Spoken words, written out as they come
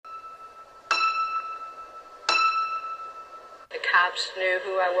cops knew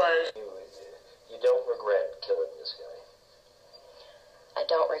who I was. You don't regret killing this guy? I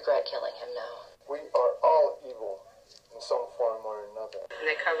don't regret killing him, no. We are all evil in some form or another. And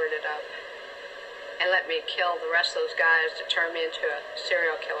they covered it up and let me kill the rest of those guys to turn me into a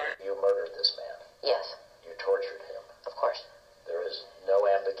serial killer. You murdered this man. Yes, You tortured him. of course. There is no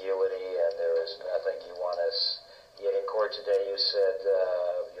ambiguity and there is nothing you want us... Yet in court today you said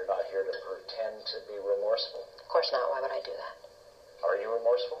you're not here to pretend to be remorseful. Of course not. Why would I do that? Are you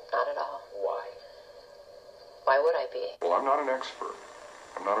remorseful? Not at all. Why? Why would I be? Well, I'm not an expert.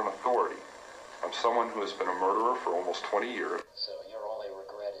 I'm not an authority. I'm someone who has been a murderer for almost 20 years. So your only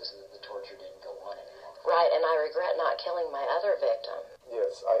regret is that the torture didn't go on any longer. Right, and I regret not killing my other victim.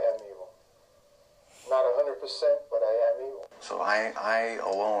 Yes, I am evil. Not 100%, but I am evil. So I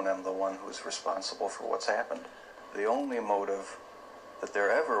alone am the one who's responsible for what's happened. The only motive that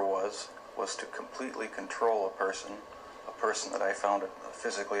there ever was to completely control a person that I found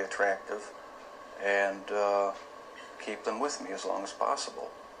physically attractive, and keep them with me as long as possible,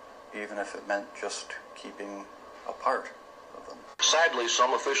 even if it meant just keeping a part of them. Sadly,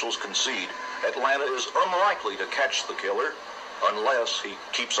 some officials concede Atlanta is unlikely to catch the killer unless he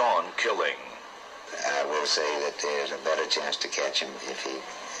keeps on killing. I will say that there's a better chance to catch him if he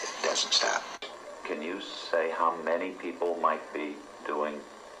doesn't stop. Can you say how many people might be doing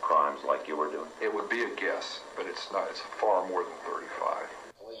crimes like you were doing? It would be a guess, but it's not. It's far more than 35.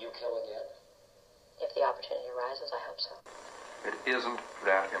 Will you kill again? If the opportunity arises, I hope so. It isn't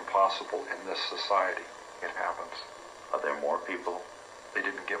that impossible in this society. It happens. Are there more people? They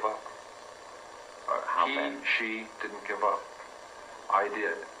didn't give up. How many? She didn't give up. I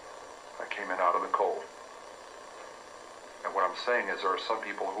did. I came in out of the cold. And what I'm saying is there are some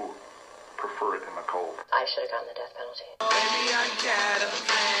people who prefer it in the cold. I should have gotten the death penalty. Baby, I got a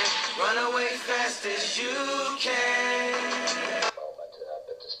plan. Run away fast as you can.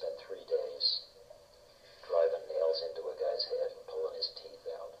 But to spend 3 days driving nails into a guy's head and pulling his teeth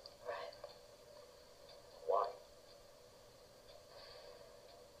out. Right. Why?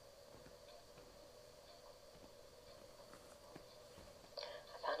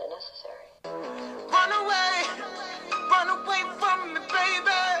 I found it necessary. Run away from me,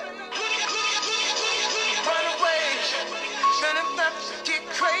 baby. Run away, then I'm about to get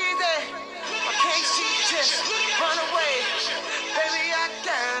crazy. I can't see just run away. Baby, I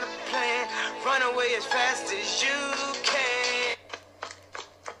got a plan. Run away as fast as you can.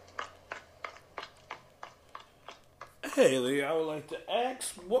 Haley, I would like to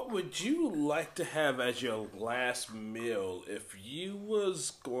ask, what would you like to have as your last meal if you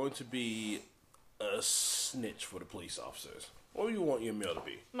was going to be a snitch for the police officers? What do you want your meal to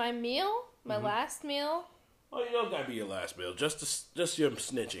be? My meal? My last meal? Oh, you don't gotta be your last meal. Just your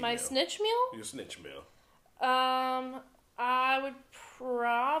snitching My meal. snitch meal? Your snitch meal. I would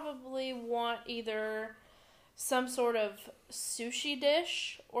probably want either some sort of sushi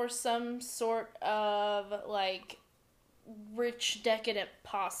dish or some sort of, like, rich, decadent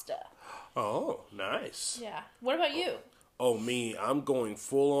pasta. Oh, nice. Yeah. What about you? Oh, me, I'm going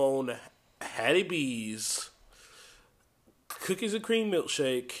full on Hattie B's, cookies and cream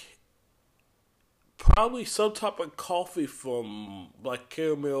milkshake, probably some type of coffee from like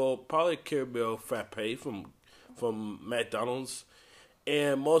caramel frappe from McDonald's,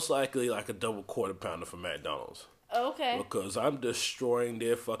 and most likely like a double quarter pounder from McDonald's. Okay. Because I'm destroying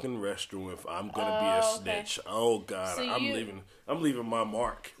their fucking restroom if I'm gonna be a snitch. Oh God, So I'm leaving my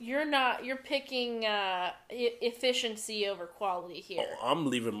mark. You're picking efficiency over quality here. Oh, I'm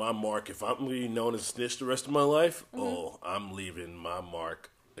leaving my mark. If I'm going to be known as a snitch the rest of my life, I'm leaving my mark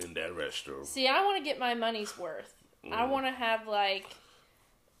in that restroom. See, I want to get my money's worth. I want to have, like,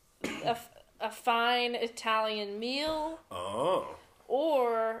 a fine Italian meal. Oh.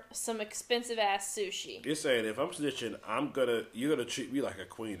 Or some expensive ass sushi. You're saying if I'm snitching, you're gonna treat me like a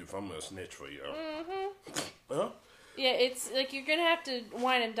queen if I'm gonna snitch for you. Huh? Yeah, it's like you're gonna have to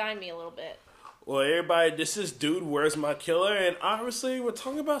wine and dine me a little bit. Well, everybody, this is Dude, Where's My Killer? And obviously, we're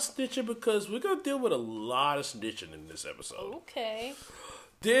talking about snitching because we're gonna deal with a lot of snitching in this episode. Okay.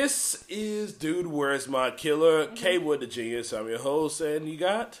 This is Dude, Where's My Killer? K Wood the Genius. I'm your host, and you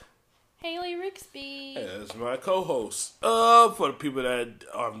got Haley Rixby. as my co-host. For the people that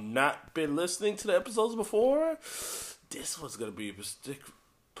have not been listening to the episodes before, this was going to be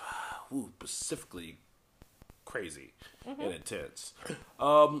specifically crazy and intense.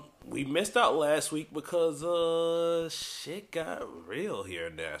 We missed out last week because shit got real here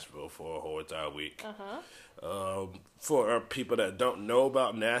in Nashville for a whole entire week. For people that don't know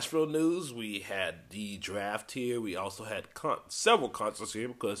about Nashville news, we had the draft here. We also had several concerts here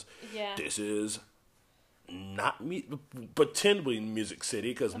because this is not pretending Music City,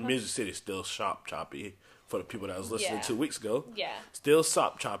 because Music City is still Shop Choppy for the people that I was listening 2 weeks ago. Yeah. Still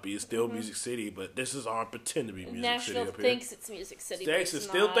Shop Choppy, it's still Music City, but this is our pretend to be Music Nashville City up here. thinks it's Music City, but it's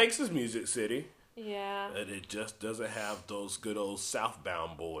still not. thinks it's Music City. Yeah. And it just doesn't have those good old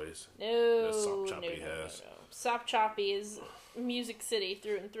southbound boys. No, that Shop Choppy has. No. Shop Choppy is Music City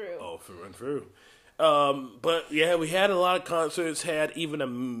through and through. Oh, through and through. But yeah, we had a lot of concerts. Had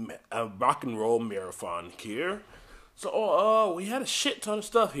even a rock and roll marathon here. So we had a shit ton of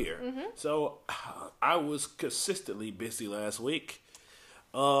stuff here. So I was consistently busy last week,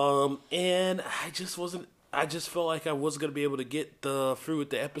 and I just wasn't. I just felt like I wasn't gonna be able to get through with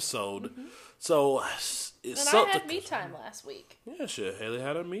the episode. So it's I had me time last week. Yeah, sure. Haley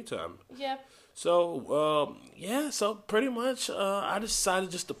had her me time. Yep. So, so pretty much, I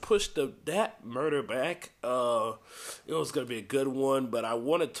decided just to push that murder back. It was going to be a good one, but I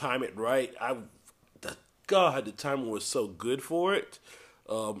want to time it right. The timing was so good for it.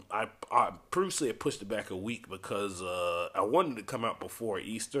 I previously had pushed it back a week because, I wanted to come out before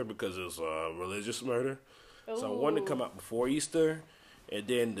Easter because it was a religious murder. Ooh. So I wanted to come out before Easter. And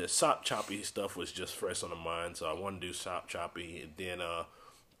then the Shop Choppy stuff was just fresh on the mind. So I wanted to do Shop Choppy. And then,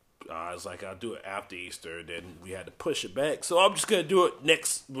 I was like, I'll do it after Easter. Then we had to push it back. So I'm just going to do it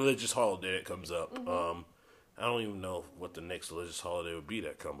next religious holiday that comes up. I don't even know what the next religious holiday would be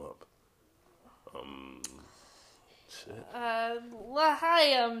that come up. Shit.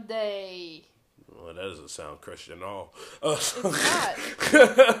 L'Chaim Day. Well, that doesn't sound Christian at all. It's not.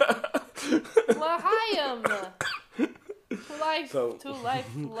 L'Chaim. To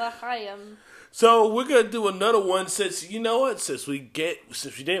life, L'Chaim. So we're gonna do another one since you know what? Since we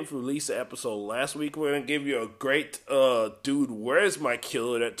didn't release an episode last week, we're gonna give you a great dude, where's my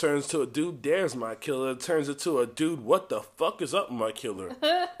killer? That turns to a dude, there's my killer. That turns into a dude, what the fuck is up with my killer?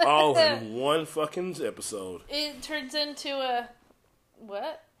 All in one fucking episode. It turns into a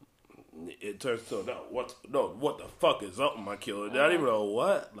what? It turns to what the fuck is up with my killer? Not even a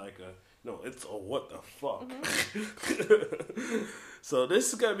what? It's a what the fuck. So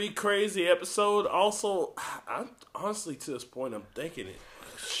this is gonna be a crazy episode. Also, I'm honestly to this point, I'm thinking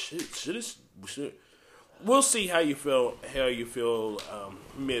should we'll see how you feel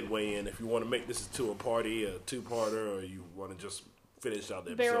midway in. If you want to make this into a two-parter, or you want to just finish out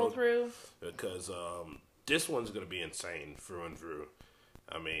the episode. Barrel through. Because this one's gonna be insane through and through.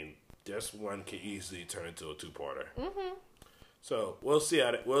 I mean, this one can easily turn into a two-parter. So we'll see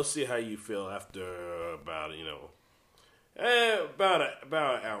how you feel after about about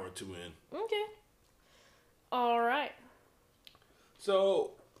an hour or two in. Okay. All right.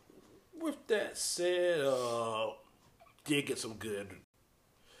 So with that said, did get some good.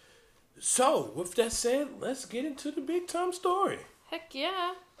 So with that said, let's get into the big time story. Heck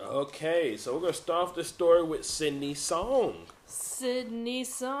yeah. Okay, so we're gonna start off the story with Sydney Song. Sydney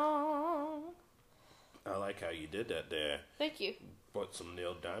Song. I like how you did that there. Thank you. Put some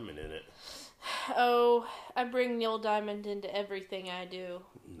Neil Diamond in it. Oh, I bring Neil Diamond into everything I do.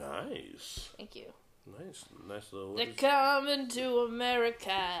 Nice. Thank you. Nice little. They're coming to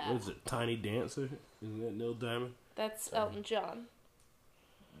America. What is it? Tiny Dancer? Isn't that Neil Diamond? That's Elton John.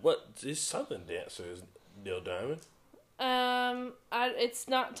 What is Southern Dancer? Is Neil Diamond? It's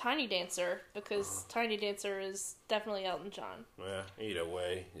not Tiny Dancer because Tiny Dancer is definitely Elton John. Yeah. Either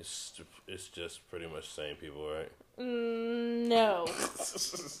way, it's just pretty much the same people, right? No.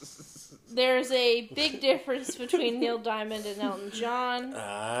 There's a big difference between Neil Diamond and Elton John.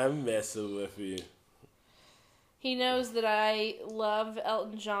 I'm messing with you. He knows that I love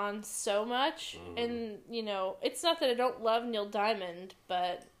Elton John so much, and it's not that I don't love Neil Diamond,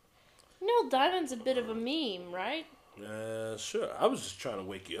 but Neil Diamond's a bit of a meme, right? Sure. I was just trying to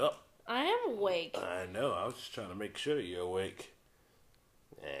wake you up. I am awake. I know. I was just trying to make sure you're awake.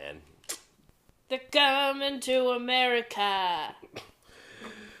 And they're coming to America.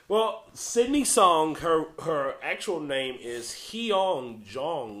 Well, Sydney Song, her actual name is Hyung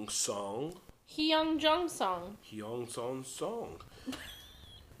Jong Song. Hyung Jong Song. Hyung Song Song.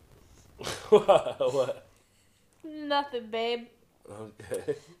 What? Nothing, babe.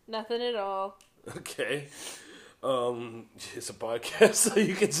 Okay. Nothing at all. Okay. It's a podcast, so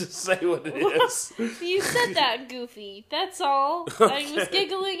you can just say what it is. You said that, Goofy. That's all. Okay. I was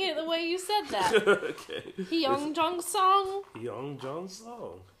giggling at the way you said that. Okay. Hyung Jong Song. Hyung Jong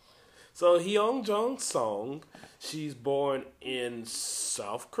Song. So Hyung Jong Song, she's born in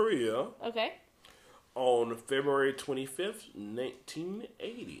South Korea. Okay. On February 25th,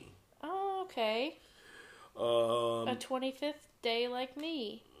 1980. Oh, okay. A 25th day like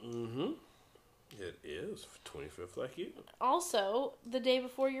me. Mm-hmm. It is 25th, like you. Also, the day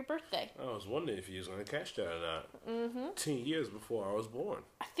before your birthday. I was wondering if you was going to catch that or not. Mm-hmm. 10 years before I was born.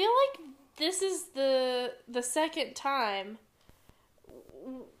 I feel like this is the second time.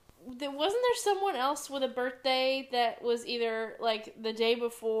 Wasn't there someone else with a birthday that was either like the day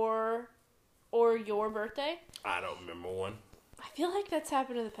before or your birthday? I don't remember one. I feel like that's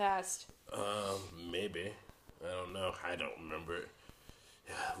happened in the past. Maybe. I don't know. I don't remember it.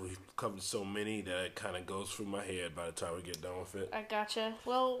 We've covered so many that it kind of goes through my head by the time we get done with it. I gotcha.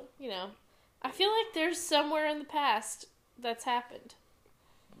 Well, I feel like there's somewhere in the past that's happened.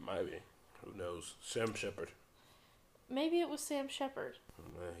 Maybe. Who knows? Sam Shepard. Maybe it was Sam Shepard.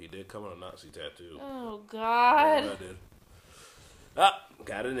 He did come on a Nazi tattoo. Oh, God. Yeah, I did. Ah,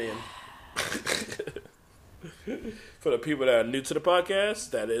 got it in. For the people that are new to the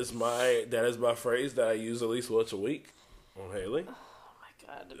podcast, that is my phrase that I use at least once a week on Haley.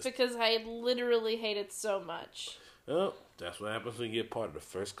 God, because I literally hate it so much. Oh, that's what happens when you get part of the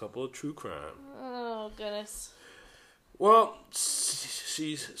first couple of true crime. Oh, goodness. Well,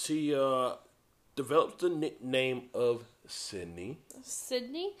 she developed the nickname of Sydney.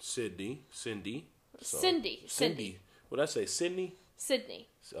 Sydney? Cindy. So, Cindy. What did I say? Sydney? Sydney.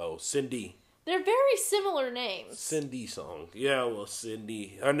 Oh, Cindy. They're very similar names. Cindy song. Yeah, well,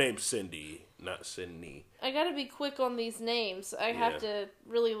 Cindy. Her name's Cindy, not Sydney. I gotta be quick on these names. I have to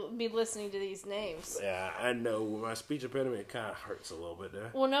really be listening to these names. Yeah, I know. My speech impediment kind of hurts a little bit there.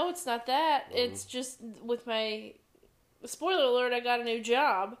 Well, no, it's not that. It's just with my... Spoiler alert, I got a new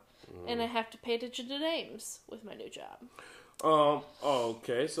job, and I have to pay attention to names with my new job.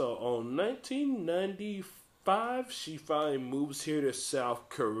 Okay, so on 1995, she finally moves here to South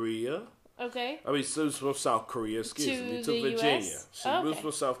Korea. Okay. I mean, so from South Korea, to Virginia. US? She moves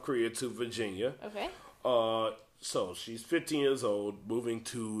from South Korea to Virginia. Okay. So she's 15 years old, moving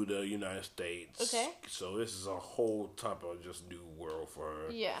to the United States. Okay. So this is a whole type of just new world for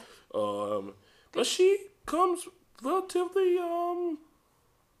her. Yeah. But she comes relatively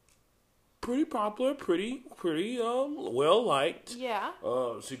pretty popular, pretty well liked. Yeah.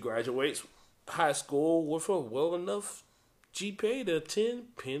 She graduates high school with a well enough GPA to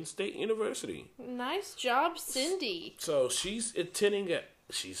attend Penn State University. Nice job, Cindy. So she's attending an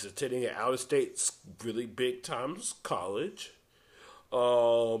out of state really big time college.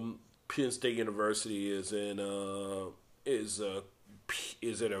 Penn State University is in a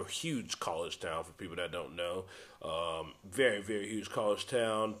huge college town for people that don't know. Very, very huge college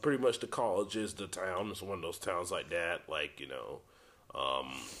town. Pretty much the college is the town. It's one of those towns like that, like,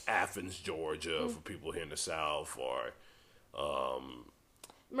 Athens, Georgia, for people here in the South, or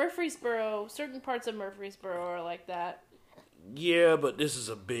Murfreesboro. Certain parts of Murfreesboro are like that. Yeah, but this is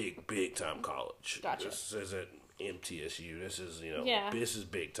a big time college. Gotcha. This isn't MTSU. This is, this is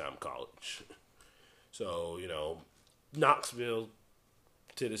big time college. So, Knoxville,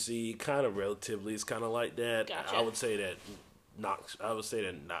 Tennessee, kind of relatively, it's kind of like that. Gotcha. I would say that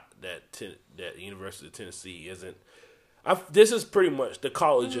that University of Tennessee isn't. This is pretty much the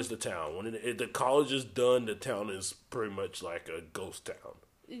college is the town. When the college is done, the town is pretty much like a ghost town.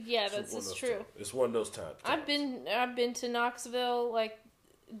 Yeah, that's true. It's one of those towns. I've been to Knoxville, like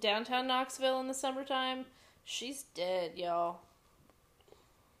downtown Knoxville in the summertime. She's dead, y'all.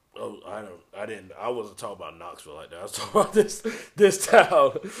 Oh, I wasn't talking about Knoxville like that. I was talking about this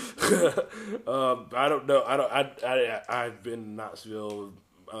town. I don't know. I've been in Knoxville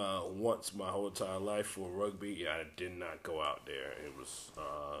once my whole entire life for rugby. I did not go out there. It was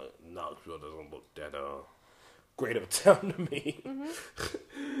Knoxville doesn't look that great of a town to me.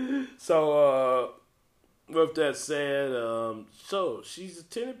 Mm-hmm. So with that said, so she's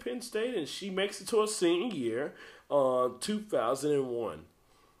attending Penn State and she makes it to her senior year on 2001.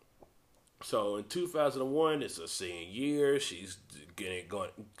 So in 2001, it's a senior year. She's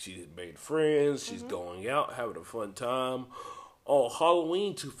she's made friends. She's going out, having a fun time. On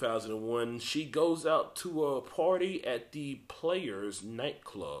Halloween 2001, she goes out to a party at the Players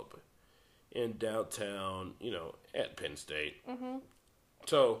nightclub in downtown, at Penn State. Mm-hmm.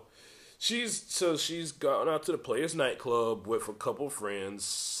 So she's gone out to the Players nightclub with a couple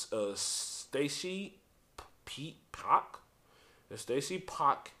friends, Stacy Pock,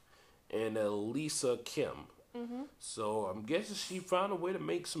 and Lisa Kim. Mm-hmm. So I'm guessing she found a way to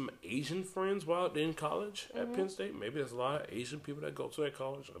make some Asian friends while in college at Penn State. Maybe there's a lot of Asian people that go to that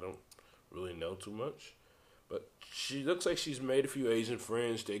college. I don't really know too much. But she looks like she's made a few Asian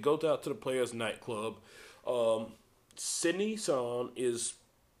friends. They go out to the Players nightclub. Sydney Song is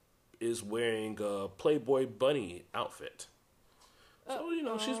wearing a Playboy bunny outfit.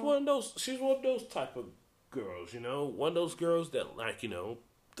 So, she's one of those type of girls, one of those girls that like, the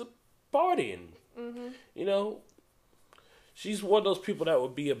partying You know, she's one of those people that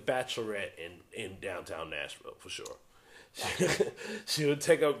would be a bachelorette in downtown Nashville for sure. She would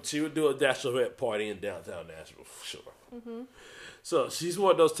do a bachelorette party in downtown Nashville for sure. So she's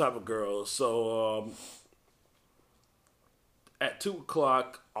one of those type of girls. So at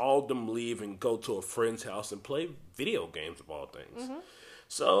 2:00, all of them leave and go to a friend's house and play video games of all things.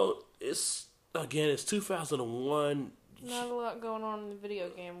 So it's 2001. Not a lot going on in the video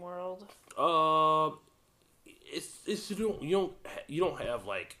game world. It's you don't have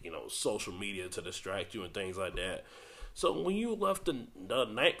like social media to distract you and things like that. So when you left the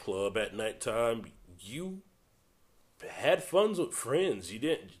nightclub at nighttime, you had fun with friends. You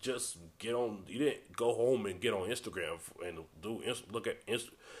didn't just you didn't go home and get on Instagram and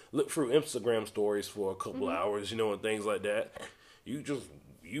look through Instagram stories for a couple hours, and things like that.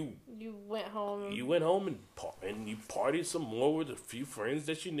 You went home. You went home and you partied some more with a few friends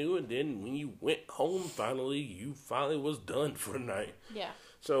that you knew, and then when you went home, you finally was done for the night. Yeah.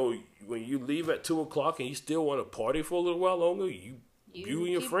 So when you leave at 2:00 and you still want to party for a little while longer, you and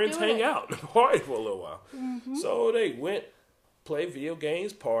your friends hang out and party for a little while. So they went, played video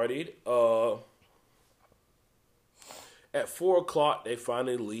games, partied. At 4:00 they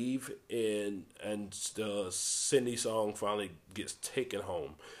finally leave, and the Cindy song finally gets taken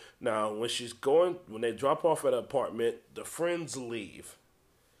home. Now when they drop off at the apartment, the friends leave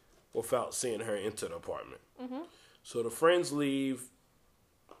without seeing her enter the apartment. So the friends leave,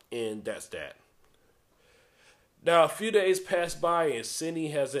 and that's that. Now a few days pass by, and Cindy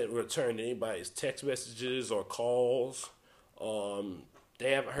hasn't returned anybody's text messages or calls.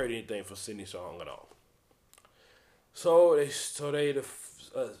 They haven't heard anything from Cindy song at all. So they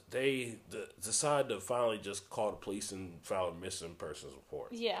decide to finally just call the police and file a missing persons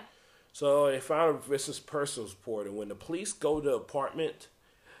report. Yeah. So they filed a missing persons report, and when the police go to the apartment,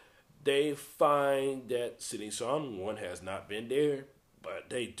 they find that Cindy Song, one, has not been there, but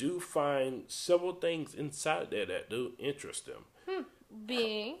they do find several things inside there that do interest them.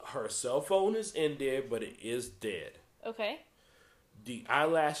 Being? Her cell phone is in there, but it is dead. Okay. The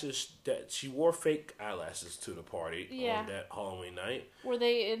eyelashes that she wore, fake eyelashes to the party on that Halloween night. Were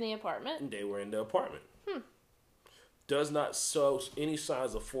they in the apartment? They were in the apartment. Does not show any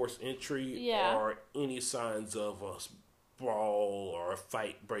signs of forced entry or any signs of a brawl or a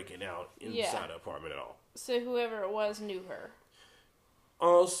fight breaking out inside the apartment at all. So whoever it was knew her.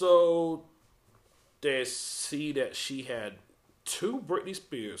 Also, they see that she had 2 Britney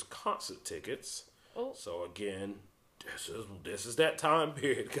Spears concert tickets. Oh. So again, this is that time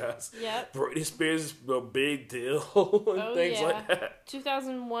period, guys. Yep. Britney Spears is a big deal and things like that.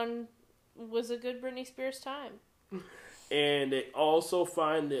 2001 was a good Britney Spears time. And they also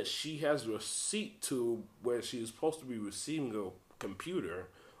find that she has a receipt to where she is supposed to be receiving a computer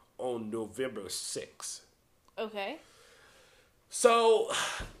on November 6th. Okay. So,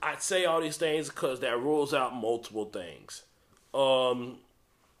 I'd say all these things because that rules out multiple things. When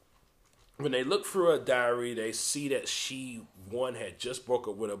they look through her diary, they see that she, one, had just broke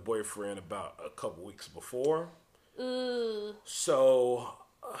up with her boyfriend about a couple weeks before. Ooh. So,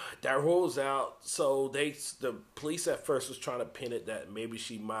 that rules out. So, the police at first was trying to pin it that maybe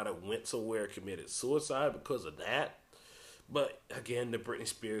she might have went somewhere and committed suicide because of that. But, again, the Britney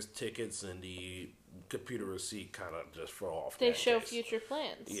Spears tickets and the computer receipt kind of just throw off They that show case. future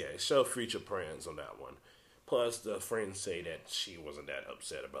plans. Yeah, show future plans on that one. Plus, the friends say that she wasn't that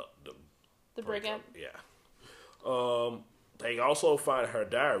upset about the breakup. Yeah. They also find her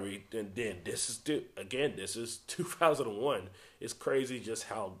diary, and then this is 2001. It's crazy just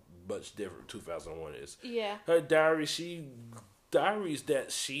how much different 2001 is. Yeah. Her diary, diaries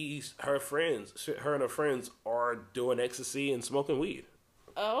that her and her friends are doing ecstasy and smoking weed.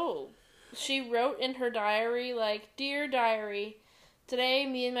 Oh. She wrote in her diary, like, "Dear diary, today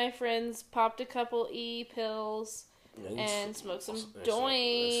me and my friends popped a couple pills and smoked some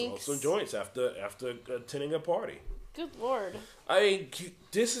joints. Smoked some joints after attending a party." Good Lord. I mean,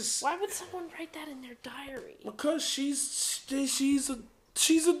 this is... Why would someone write that in their diary? Because she's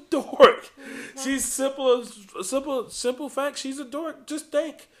a dork. She's simple fact. She's a dork. Just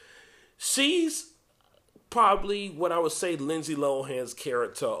think, she's probably what I would say Lindsay Lohan's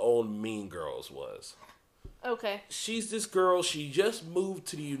character on Mean Girls was. Okay. She's this girl. She just moved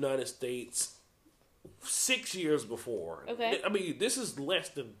to the United States 6 years before. Okay. I mean, this is less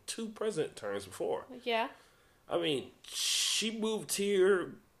than 2 president terms before. Yeah. I mean, she moved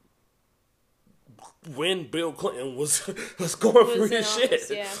here when Bill Clinton was going through his shit.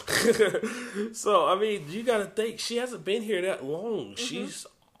 Yeah. So, I mean, you got to think, she hasn't been here that long. Mm-hmm. She's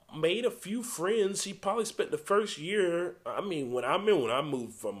made a few friends. She probably spent the first year. I mean, when I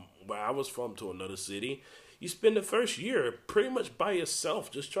moved from where I was from to another city, you spend the first year pretty much by yourself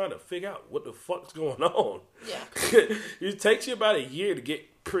just trying to figure out what the fuck's going on. Yeah. It takes you about a year to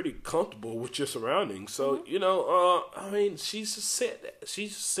get pretty comfortable with your surroundings. So, I mean, she's just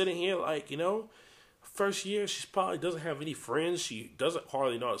sitting here like, first year she probably doesn't have any friends. She doesn't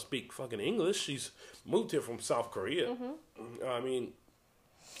hardly know how to speak fucking English. She's moved here from South Korea. I mean,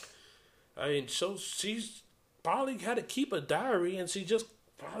 so she's probably had to keep a diary, and she just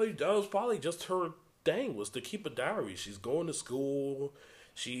probably just her thing was to keep a diary. She's going to school.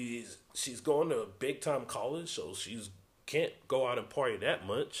 She's going to big time college, so she's can't go out and party that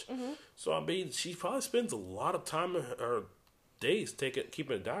much. So I mean, she probably spends a lot of time in her days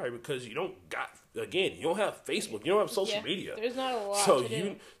keeping a diary, because you don't have Facebook, you don't have social media. There's not a lot so to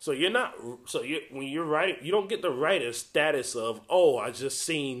do. When you're writing, you don't get the writer status of, oh, I just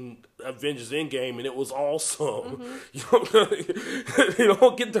seen Avengers Endgame and it was awesome. You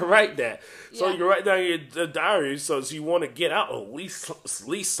don't get to write that. So you write down your diary, so you want to get out at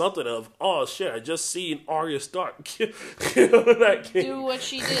least something of, oh shit, I just seen Arya Stark kill the Night King. Do what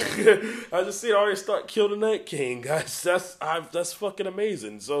she did. I just seen Arya Stark kill the Night King, guys. That's fucking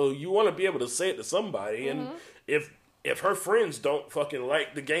amazing. So you want to be able to say it to somebody, and if her friends don't fucking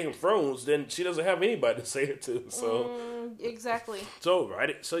like the Game of Thrones, then she doesn't have anybody to say it to. So exactly. So write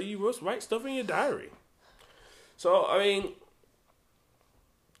it. So you must write stuff in your diary. So I mean,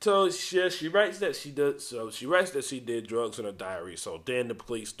 she writes that she does. So she writes that she did drugs in her diary. So then the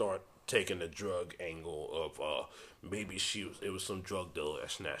police start taking the drug angle of maybe it was some drug dealer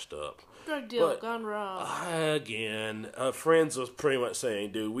that snatched up. Drug deal gone wrong. Again, friends was pretty much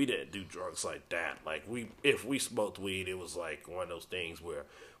saying, dude, we didn't do drugs like that. Like, if we smoked weed, it was like one of those things where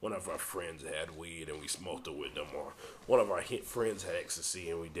one of our friends had weed and we smoked it with them, or one of our friends had ecstasy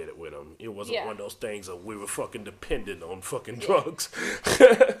and we did it with them. It wasn't one of those things that we were fucking dependent on fucking drugs.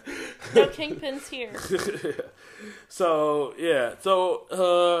 No kingpins here. So,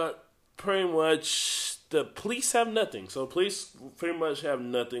 pretty much the police have nothing. So police pretty much have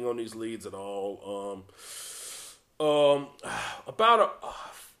nothing on these leads at all. About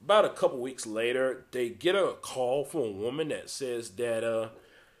a couple weeks later, they get a call from a woman that says that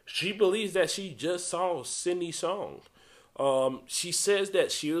she believes that she just saw Cindy Song. She says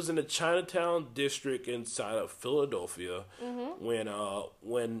that she was in the Chinatown district inside of Philadelphia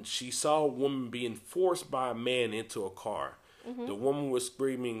when she saw a woman being forced by a man into a car. The woman was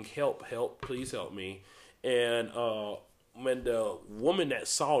screaming, "Help, help, please help me." And when the woman that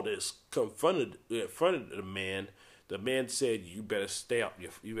saw this confronted the man said, "You better stay out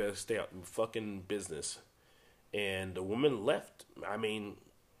your fucking business." And the woman left. I mean,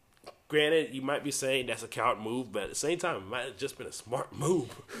 granted, you might be saying that's a coward move, but at the same time, it might have just been a smart move.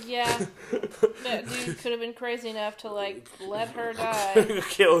 Yeah. That dude could have been crazy enough to, like, let her die.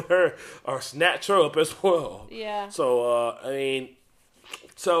 Kill her or snatch her up as well. Yeah. So,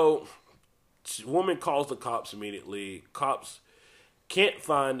 woman calls the cops immediately. Cops can't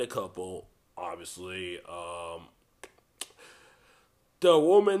find the couple, obviously.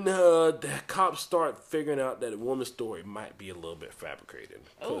 The cops start figuring out that the woman's story might be a little bit fabricated,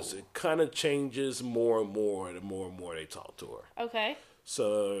 because it kind of changes more and more the more and more they talk to her. Okay.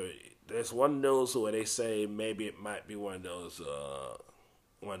 So there's one of those where they say maybe it might be one of those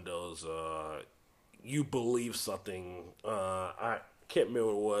you believe something. I can't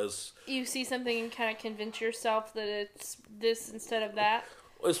remember what it was. You see something and kind of convince yourself that it's this instead of that?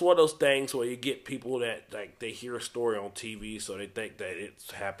 It's one of those things where you get people that, like, they hear a story on TV, so they think that it's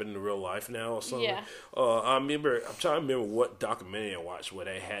happened in real life now or something. Yeah. I'm trying to remember what documentary I watched where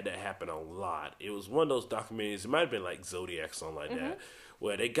they had that happen a lot. It was one of those documentaries, it might have been like Zodiac or something like that,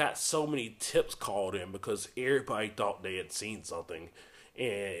 where they got so many tips called in because everybody thought they had seen something. And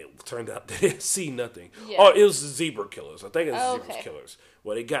it turned out they didn't see nothing. Yeah. Oh, it was the Zebra Killers. I think it was Zebra Killers.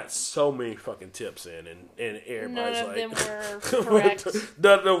 Well, they got so many fucking tips in, and everybody's none of like... them were correct.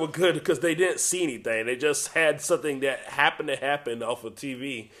 None of them were good because they didn't see anything. They just had something that happened to happen off of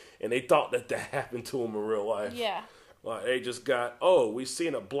TV, and they thought that happened to them in real life. Yeah. Like, they just got, we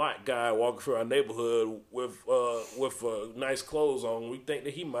seen a black guy walking through our neighborhood with nice clothes on. We think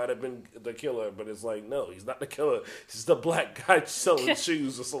that he might have been the killer, but it's like, no, he's not the killer. He's the black guy selling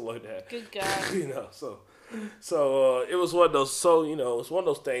shoes or something like that. Good God. So it was one of those. So it's one of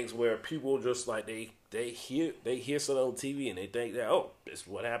those things where people just like they hear something on TV and they think that it's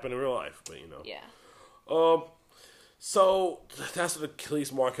what happened in real life, but Yeah. So that's what the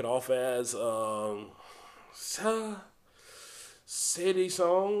police mark it off as. City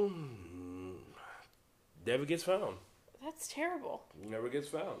Song never gets found. That's terrible. Never gets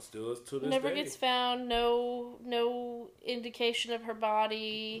found. Still is to this Never day. gets found. No indication of her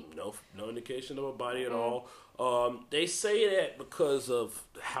body. No indication of her body at all. They say that because of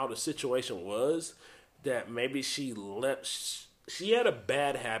how the situation was, that maybe she left. She had a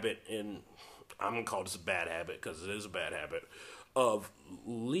bad habit, and I'm gonna call this a bad habit because it is a bad habit, of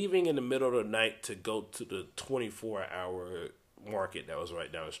leaving in the middle of the night to go to the 24-hour market that was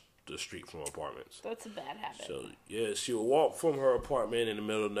right down the street from her apartments. That's a bad habit. So yeah, she would walk from her apartment in the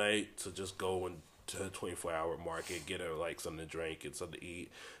middle of the night to just go into the 24-hour market, get her like something to drink and something to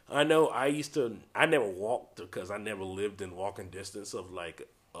eat. I know I never walked because I never lived in walking distance of like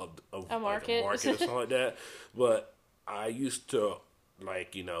a market. Like a market or something like that. But I used to,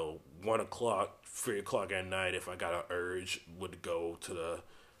 like, 1 o'clock, 3 o'clock at night, if I got an urge, would go to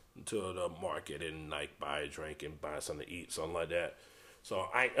the market and like buy a drink and buy something to eat, something like that. So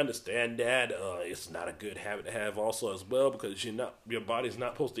I understand that. It's not a good habit to have also as well, because your body's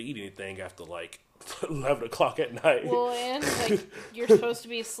not supposed to eat anything after like 11 o'clock at night. Well, and like you're supposed to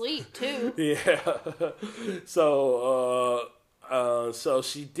be asleep too. Yeah. So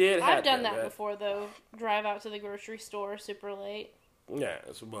she did have I've done that before though. Drive out to the grocery store super late. Yeah,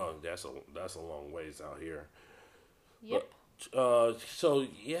 that's a long ways out here. Yep. But, so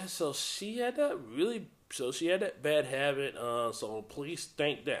she had that bad habit. So the police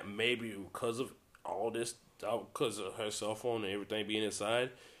think that maybe because of all this, because of her cell phone and everything being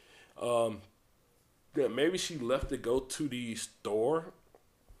inside, that maybe she left to go to the store,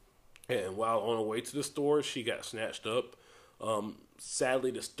 and while on her way to the store, she got snatched up.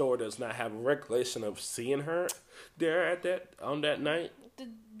 Sadly, the store does not have a regulation of seeing her there on that night.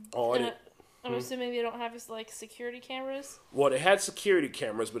 I'm assuming they don't have like security cameras. Well, they had security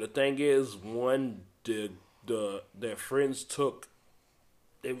cameras, but the thing is, their friends took.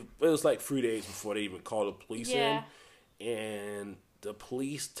 It was like 3 days before they even called the police in, and the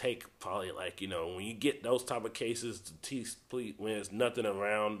police take probably like, when you get those type of cases, when there's nothing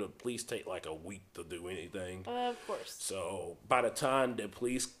around, the police take like a week to do anything. Of course. So by the time the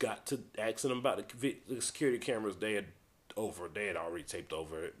police got to asking them about the security cameras, they had already taped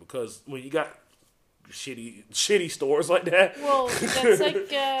over it, because when you got shitty stores like that. Well, that's like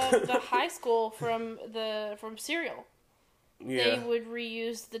the high school from Serial. Yeah. They would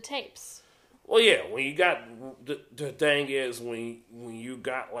reuse the tapes. Well, yeah, when you got the thing is when you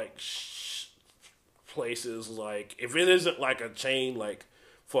got like places like, if it isn't like a chain, like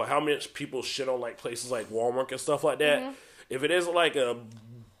for how much people shit on like places like Walmart and stuff like that, if it isn't like a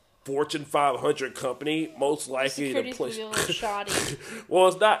Fortune 500 company, most likely the place. Shoddy. Well,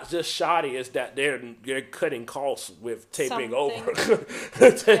 it's not just shoddy; it's that they're cutting costs with taping over.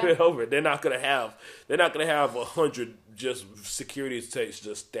 Over. They're not gonna have 100 just security tapes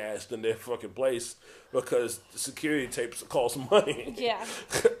just stashed in their fucking place, because security tapes cost money. Yeah.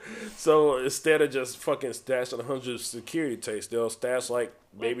 So instead of just fucking stashing 100 security tapes, they'll stash like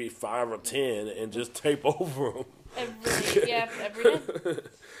maybe 5 or 10 and just tape over them. Every day.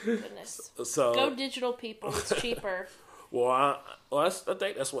 Goodness. So go digital, people. It's cheaper. Well, I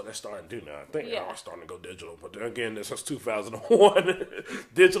think that's what they're starting to do now. I think they're starting to go digital. But then again, this is 2001.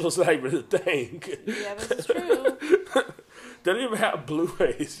 Digital's not even a thing. Yeah, that's true. They don't even have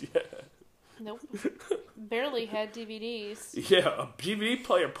Blu-rays yet. Nope. Barely had DVDs. Yeah, a DVD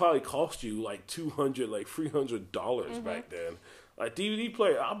player probably cost you like $200, like $300 back then. Like DVD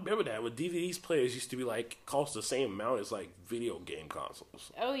player, I remember that when DVDs players used to be like cost the same amount as like video game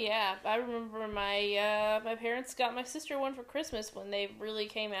consoles. Oh yeah, I remember my parents got my sister one for Christmas when they really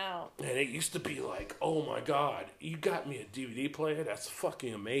came out. And it used to be like, oh my god, you got me a DVD player? That's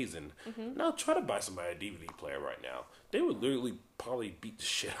fucking amazing. Now try to buy somebody a DVD player right now. They would literally probably beat the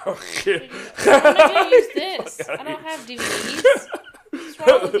shit out of you. I'm not gonna use this. I don't have DVDs. What's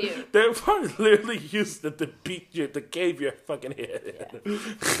wrong with you? They probably literally used it to beat you, to cave your fucking head in.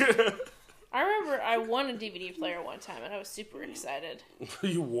 I remember I won a DVD player one time, and I was super excited.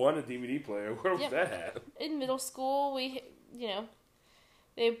 You won a DVD player? Where was that at? In middle school,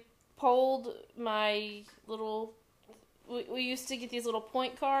 they pulled my little... We used to get these little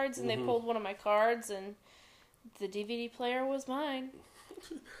point cards, and they pulled one of my cards, and the DVD player was mine.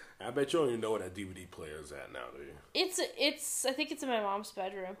 I bet you don't even know where that DVD player is at now, do you? I think it's in my mom's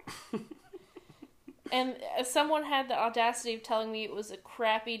bedroom. And someone had the audacity of telling me it was a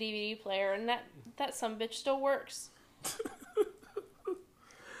crappy DVD player, and that sumbitch still works.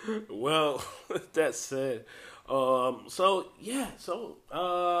 Well, that said,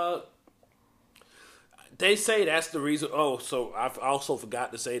 they say that's the reason. Oh, so I also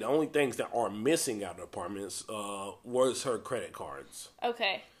forgot to say the only things that are missing out of the apartments was her credit cards.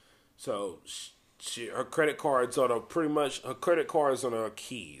 Okay. So her credit cards on her credit cards on her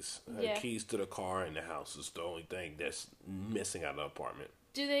keys. Her Yeah. keys to the car and the house is the only thing that's missing out of the apartment.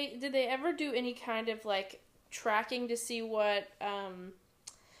 Did they ever do any kind of like tracking to see what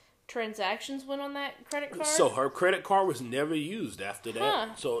transactions went on that credit card? So her credit card was never used after that.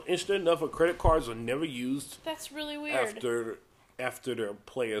 Huh. So interesting enough, her credit cards were never used That's really weird. after the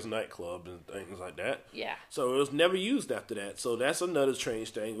Players nightclub and things like that. Yeah. So it was never used after that. So that's another strange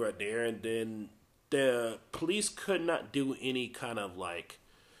thing right there. And then the police could not do any kind of like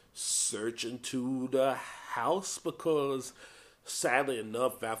search into the house because sadly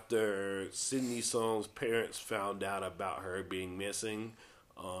enough, after Sydney Song's parents found out about her being missing,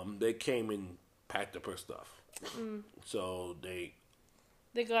 they came and packed up her stuff. So they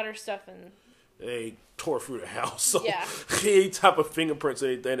got her stuff and they tore through the house. So Yeah. any type of fingerprints,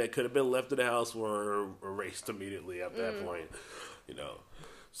 anything that could have been left in the house were erased immediately at that point. You know.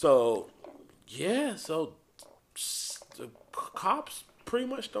 So, yeah, so the cops pretty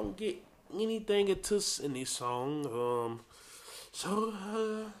much don't get anything into Cindy Song.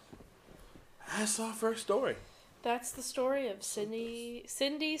 That's our first story. that's the story of Cindy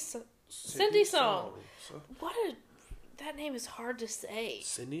Song. That name is hard to say.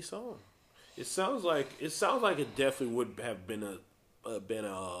 Cindy Song. It sounds like it definitely would have been a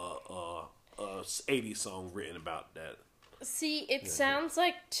 80s song written about that. See, it sounds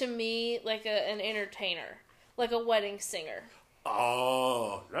like to me like an entertainer, like a wedding singer.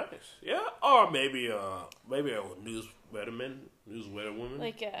 Oh, nice. Yeah, or maybe a newsweatherwoman.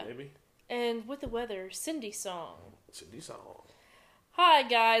 Like maybe. And with the weather, Cindy Song. Cindy Song. Hi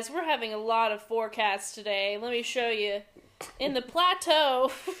guys, we're having a lot of forecasts today. Let me show you. In the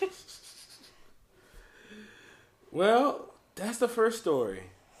plateau. Well, that's the first story.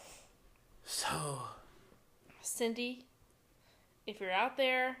 So, Cindy, if you're out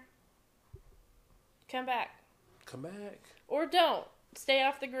there, come back. come back. Or don't. Stay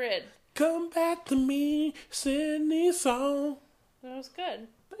off the grid. Come back to me, Cindy Song. That was good.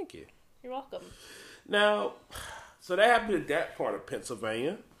 Thank you. You're welcome. Now, so that happened in that part of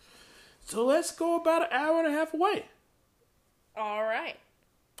Pennsylvania. So let's go about an hour and a half away. All right.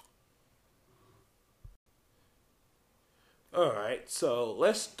 All right, so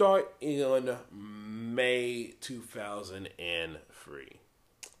let's start in May 2003.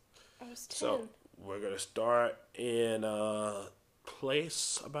 I was 10. So we're going to start in a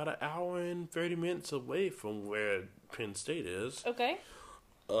place about an hour and 30 minutes away from where Penn State is. Okay.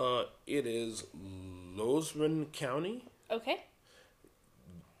 It is Luzerne County. Okay.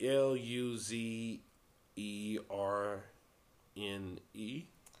 Luzerne.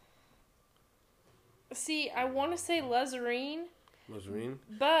 See, I want to say Luzerne, Luzerne?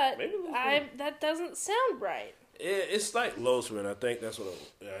 but Maybe Luzerne. that doesn't sound right. It's like Luzerne. I think that's what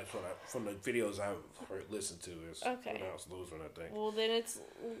from the videos I've listened to is Okay. pronounced Luzerne, I think. Well, then it's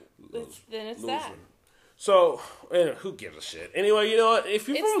that. Luzerne. So, who gives a shit? Anyway, you know what? If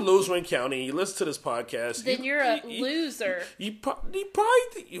you're from Luzerne County, you listen to this podcast, Then you're a loser. You probably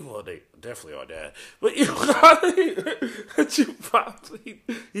think, well, they definitely are that, but you probably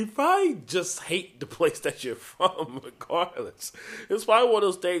just hate the place that you're from, regardless. It's probably one of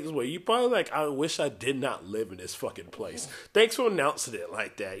those things where you probably like, I wish I did not live in this fucking place. Thanks for announcing it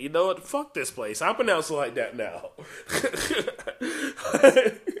like that. You know what? Fuck this place. I pronounce it like that now.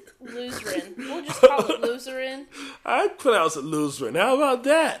 Luzerne. We'll just call it Luzerne. I pronounce it Luzerne. How about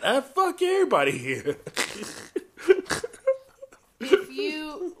that? I fuck everybody here. If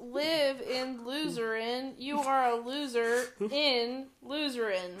you live in Luzerne, you are a loser in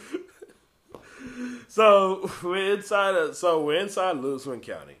Luzerne. So we're inside Luzerne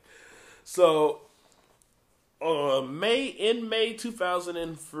County. So May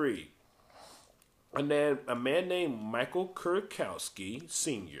 2003, a man named Michael Kurkowski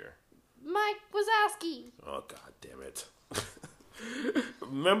Sr. Mike Wazowski. Oh, God damn it.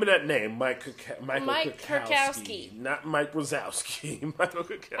 Remember that name, Mike Kurkowski. Not Mike Wazowski. Michael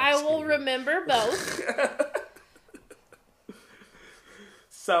Kurkowski. I will remember both.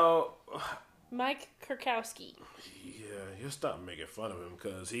 So, Mike Kurkowski. Yeah, you stop making fun of him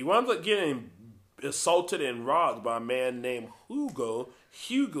because he wound up getting assaulted and robbed by a man named Hugo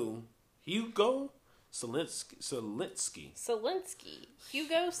Solinsky.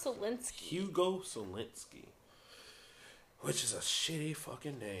 Hugo Solinsky. Which is a shitty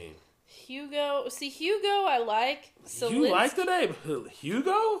fucking name. Hugo I like. Solinsky. You like the name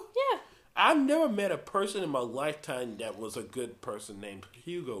Hugo? Yeah. I've never met a person in my lifetime that was a good person named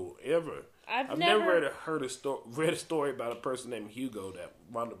Hugo ever. I've never read a story about a person named Hugo that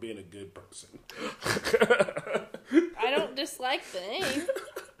wound up being a good person. I don't dislike the name.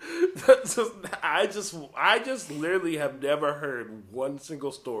 I just literally have never heard one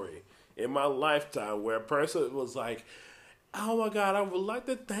single story in my lifetime where a person was like, "Oh my God, I would like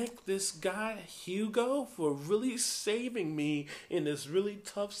to thank this guy Hugo for really saving me in this really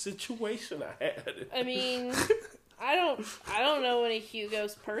tough situation I had." I mean, I don't know any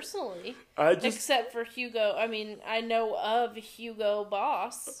Hugos personally, except for Hugo. I mean, I know of Hugo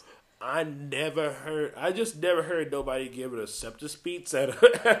Boss. I just never heard nobody give an acceptance speech at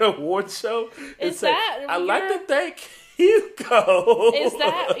an award show. I'd like to thank Hugo. Is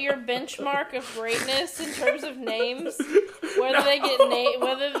that your benchmark of greatness in terms of names? Whether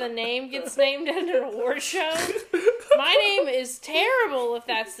whether the name gets named at an award show? My name is terrible if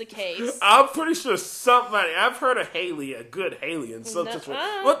that's the case. I'm pretty sure I've heard of Haley, a good Haley, and such.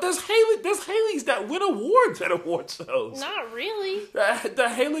 But there's Haleys that win awards at award shows. Not really. The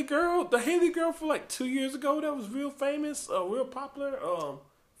Haley girl from like 2 years ago that was real famous, real popular.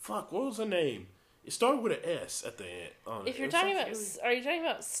 What was her name? It started with an S at the end. If you're talking about, are you talking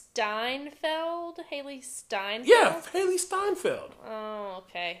about Steinfeld? Haley Steinfeld? Yeah, Haley Steinfeld. Oh,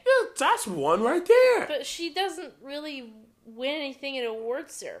 okay. Yeah, that's one right there. But she doesn't really win anything at award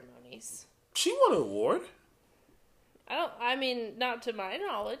ceremonies. She won an award. I mean, not to my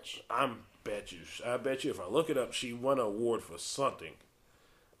knowledge. I bet you if I look it up, she won an award for something.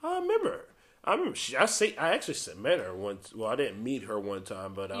 I remember her. I actually met her once. Well, I didn't meet her one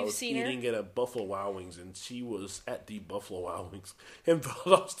time, but I was eating at a Buffalo Wild Wings, and she was at the Buffalo Wild Wings in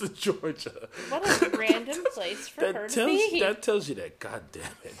Valdosta, Georgia. What a random place for her to be. That tells you that, God damn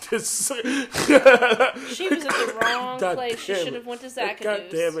it. She was at the wrong place. She should have went to Zacchaeus. God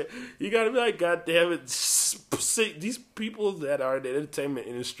damn it. You gotta be like, God damn it. See, these people that are in the entertainment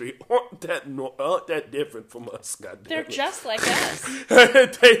industry aren't that different from us, God damn They're it. just like us.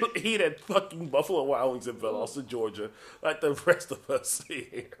 They eat at fucking Buffalo Wild Wings in Valdosta, Georgia, like the rest of us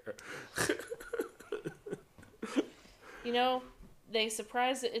here. You know, it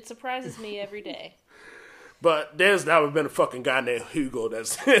surprises me every day. But there's never been a fucking guy named Hugo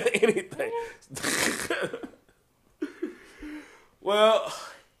that's anything. Well,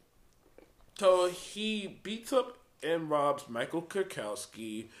 so he beats up and robs Michael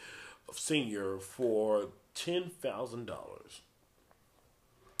Kurkowski Sr. for $10,000.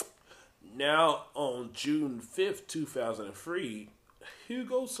 Now, on June 5th, 2003,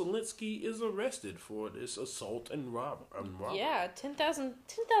 Hugo Solinsky is arrested for this assault and robbery. Yeah,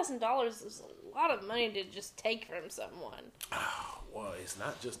 $10,000 is a lot of money to just take from someone. Well, it's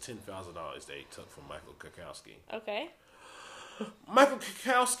not just $10,000 they took from Michael Kurkowski. Okay. Michael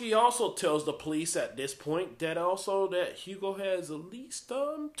Kurkowski also tells the police at this point that Hugo has at least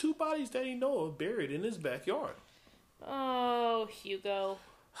 2 bodies that he knows of buried in his backyard. Oh, Hugo.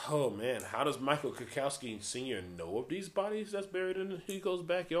 Oh man, how does Michael Kurkowski Sr. know of these bodies that's buried in Hugo's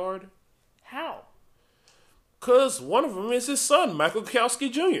backyard? How? Because one of them is his son, Michael Kurkowski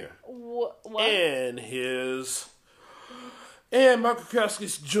Jr. What? And Michael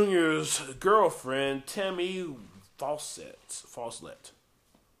Kurkowski Jr.'s girlfriend, Tammy Fawcett.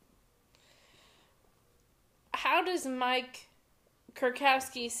 How does Mike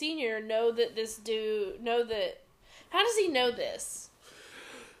Kurkowski Sr. know that how does he know this?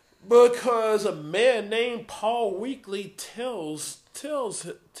 Because a man named Paul Weekly tells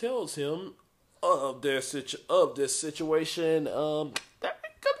him of this situation. That we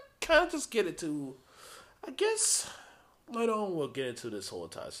could kind of just get into. I guess later on we'll get into this whole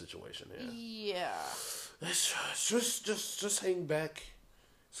entire situation here. Yeah. Just hang back.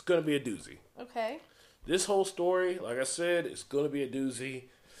 It's gonna be a doozy. Okay. This whole story, like I said, it's gonna be a doozy.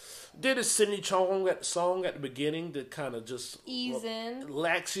 Did a Sidney Chong song at the beginning to kind of just ease in,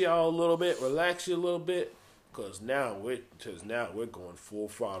 relax you a little bit, because now we're going full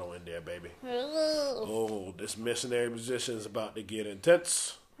throttle in there, baby. Oh, this missionary position is about to get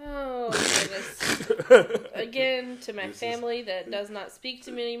intense. Oh, goodness. Again, to my family that does not speak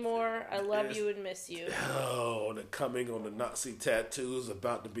to me anymore, I love you and miss you. Oh, the coming on the Nazi tattoo is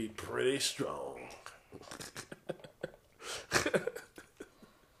about to be pretty strong.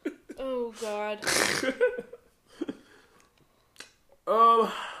 Oh, God.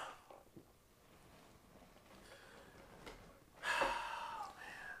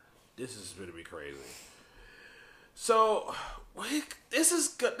 This is going to be crazy. So, this is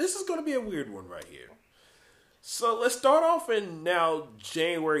going to be a weird one right here. So, let's start off in now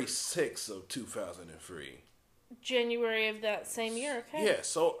January 6th of 2003. January of that same year, okay. Yeah,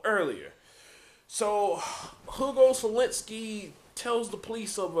 so earlier. So, Hugo Solinsky tells the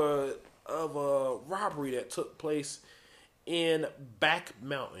police of a robbery that took place in Back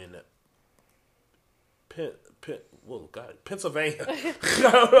Mountain, Whoa, God, Pennsylvania. I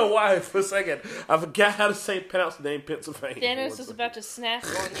don't know why for a second. I forgot how to pronounce the name Pennsylvania. Dennis is about to snap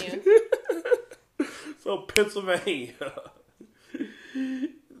on you. So, Pennsylvania.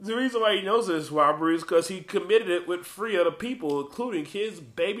 The reason why he knows this robbery is because he committed it with 3 other people, including his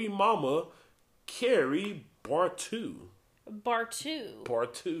baby mama, Carrie Bartu.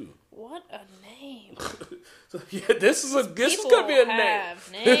 Bartu. What a name. So, yeah, this is gonna be a name.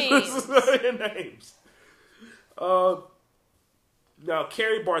 This is gonna be names. Now,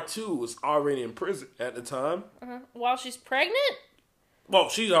 Carrie Bartu was already in prison at the time. While she's pregnant? Well,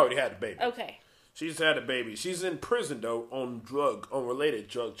 she's already had the baby. Okay. She's had a baby. She's in prison, though, on related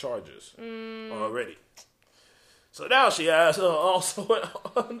drug charges already. So now she has also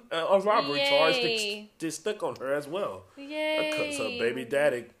a robbery charge to stick on her as well. Yay. Because her baby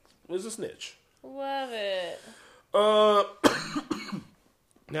daddy was a snitch. Love it.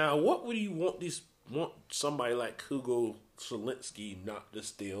 Now, what would you want somebody like Hugo Selinsky not to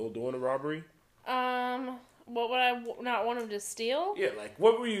steal during a robbery? What would I not want him to steal? Yeah, like,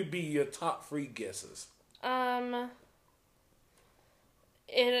 what would be your top 3 guesses?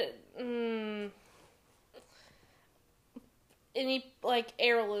 Any, like,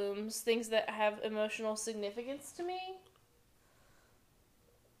 heirlooms, things that have emotional significance to me.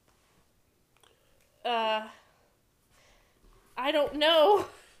 I don't know.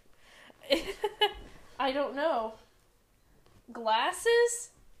 I don't know. Glasses?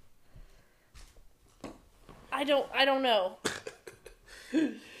 I don't know.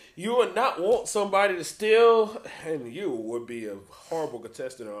 You would not want somebody to steal, and you would be a horrible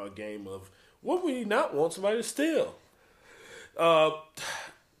contestant on a game of what would you not want somebody to steal? Top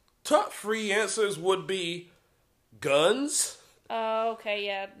 3 answers would be guns. Okay,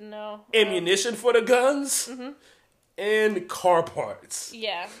 yeah, no. Ammunition for the guns. And car parts.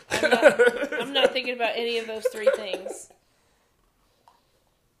 Yeah, I'm not thinking about any of those 3 things.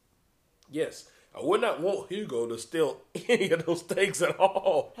 Yes, I would not want Hugo to steal any of those things at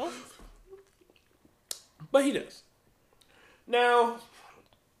all. Nope. But he does. Now,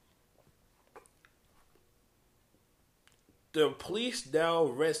 the police now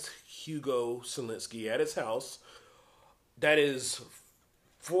arrest Hugo Selinsky at his house. That is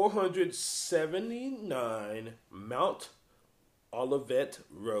 479 Mount Olivet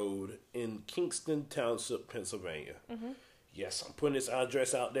Road in Kingston Township, Pennsylvania. Yes, I'm putting this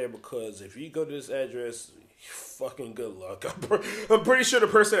address out there because if you go to this address, fucking good luck. I'm pretty sure the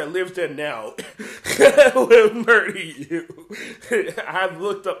person that lives there now will murder you. I've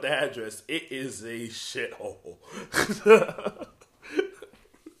looked up the address. It is a shithole.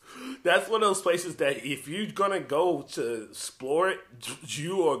 That's one of those places that if you're going to go to explore it,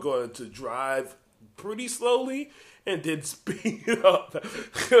 you are going to drive pretty slowly and then speed up.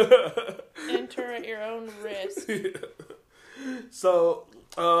 Enter at your own risk. So,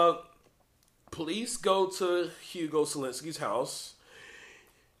 police go to Hugo Selinsky's house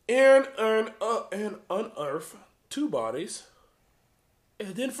and unearth 2 bodies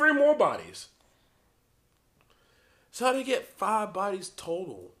and then 3 more bodies. So they get 5 bodies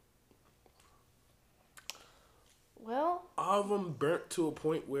total. Well, all of them burnt to a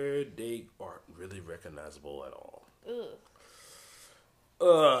point where they aren't really recognizable at all.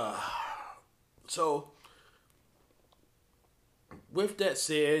 So, with that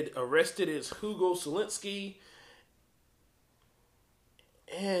said, arrested is Hugo Selinsky,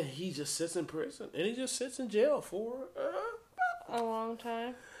 and he just sits in prison, and he just sits in jail for a long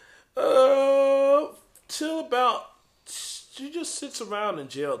time. Till about he just sits around in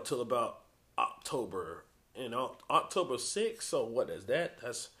jail till about October. And October 6th, so what is that?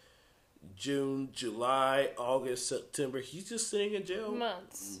 That's June, July, August, September. He's just sitting in jail.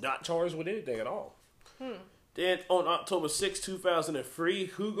 Months. Not charged with anything at all. Then on October 6,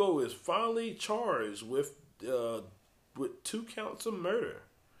 2003, Hugo is finally charged with 2 counts of murder.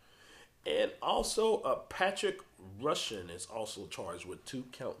 And also Patrick Russian is also charged with 2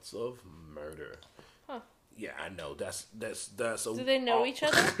 counts of murder. Yeah, I know. That's a. Do they know each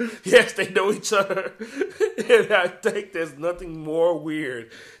other? Yes, they know each other. And I think there's nothing more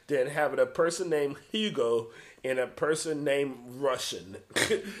weird than having a person named Hugo and a person named Russian.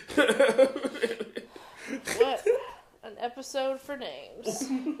 What an episode for names.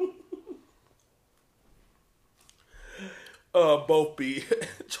 Both be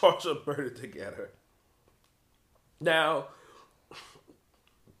charged of murder together. Now,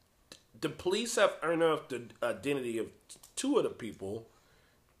 the police have unearthed the identity of 2 of the people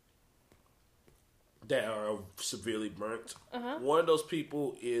that are severely burnt. One of those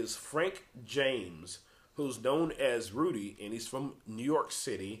people is Frank James, who's known as Rudy, and he's from New York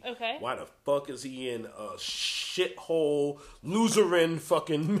City. Okay. Why the fuck is he in a shithole Lutheran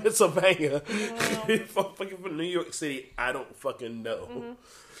fucking Pennsylvania? Fucking from New York City, I don't fucking know.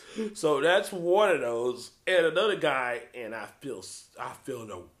 Mm-hmm. So that's one of those, and another guy, and I feel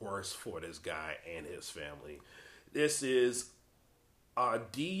the worst for this guy and his family. This is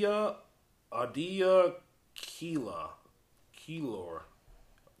Adia Keylor.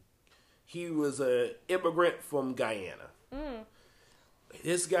 He was an immigrant from Guyana.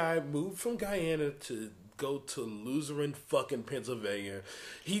 This guy moved from Guyana to go to Lutheran fucking Pennsylvania.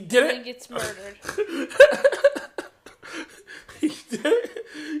 He didn't. He gets murdered.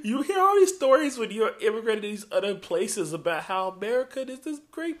 You hear all these stories when you're immigrating to these other places about how America is this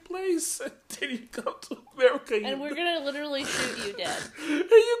great place, and then you come to America, and we're gonna literally shoot you dead. And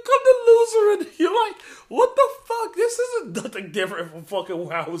you come to Lutheran, you're like, what the fuck? This isn't nothing different from fucking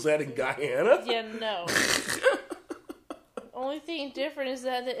where I was at in Guyana. Yeah, no. Only thing different is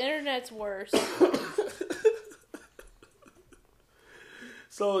that the internet's worse.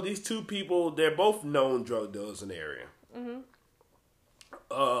 So these two people, they're both known drug dealers in the area. Mm-hmm.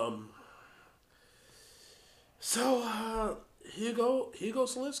 So Hugo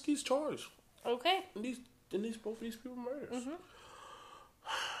Zielinski's charged. Okay. And both of these people murders. Mm-hmm.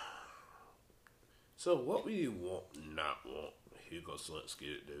 So what would you not want Hugo Zielinski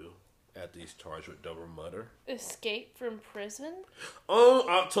to do after he's charged with double murder? Escape from prison? On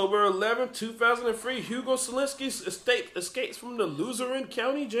October 11, 2003, Hugo Zielinski escapes from the Lutheran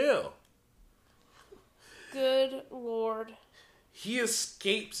County Jail. Good Lord. He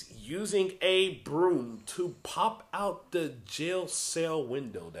escapes using a broom to pop out the jail cell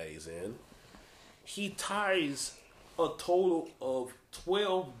window that he's in. He ties a total of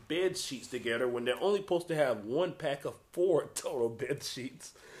 12 bed sheets together when they're only supposed to have one pack of 4 total bed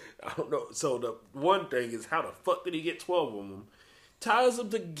sheets. I don't know. So the one thing is, how the fuck did he get 12 of them? Ties them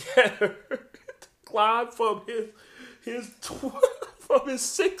together to climb from his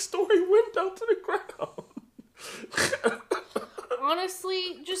 6-story window to the ground.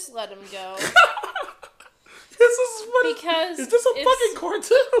 Honestly, just let him go. This is funny. Because is this a fucking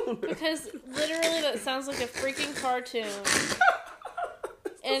cartoon? Because literally that sounds like a freaking cartoon.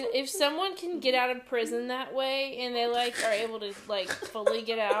 And if someone can get out of prison that way and they are able to fully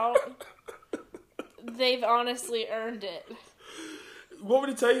get out, they've honestly earned it. Want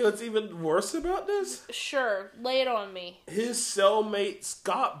me to tell you what's even worse about this? Sure, lay it on me. His cellmate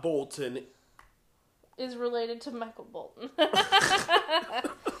Scott Bolton is related to Michael Bolton.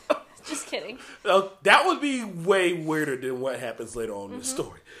 Just kidding. That would be way weirder than what happens later on in the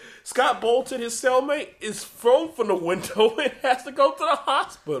story. Scott Bolton, his cellmate, is thrown from the window and has to go to the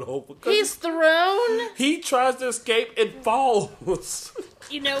hospital. Because he's thrown? He tries to escape and falls.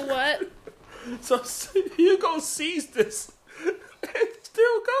 You know what? So Hugo sees this and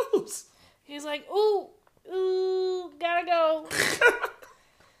still goes. He's like, ooh, gotta go.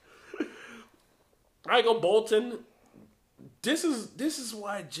 Michael Bolton, this is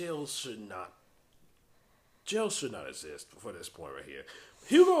why jail should not exist for this point right here.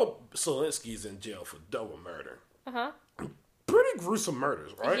 Hugo Zielinski's in jail for double murder. Uh-huh. Pretty gruesome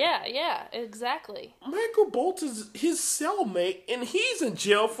murders, right? Yeah, exactly. Michael Bolton's his cellmate, and he's in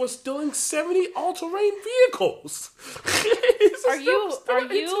jail for stealing 70 all-terrain vehicles. Are you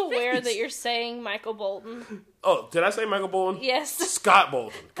aware that you're saying Michael Bolton? Oh, did I say Michael Bolton? Yes. Scott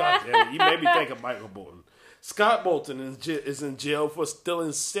Bolton. God damn it, you made me think of Michael Bolton. Scott Bolton is in jail for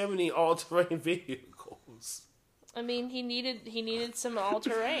stealing 70 all-terrain vehicles. I mean, he needed some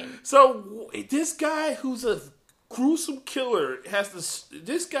all-terrain. So this guy who's a gruesome killer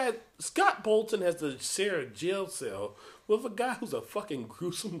Scott Bolton has to share a jail cell with a guy who's a fucking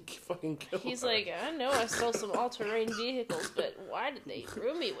gruesome fucking killer. He's like, I know I stole some all-terrain vehicles, but why did they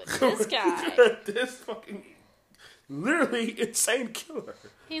screw me with this guy? This fucking literally insane killer.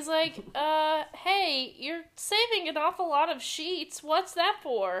 He's like, hey, you're saving an awful lot of sheets. What's that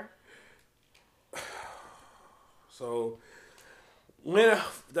for? So when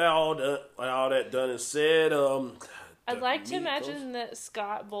all that done and said, I'd like to imagine that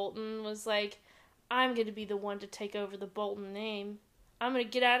Scott Bolton was like, I'm going to be the one to take over the Bolton name. I'm going to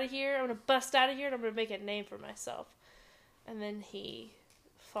get out of here. I'm going to bust out of here, and I'm going to make a name for myself. And then he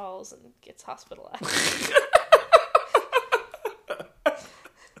falls and gets hospitalized.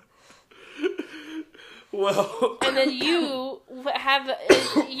 Well, and then you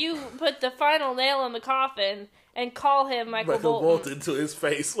put the final nail in the coffin, and call him Michael Bolton. to his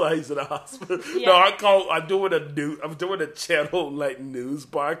face while he's in the hospital. Yeah. No, I'm doing a channel like news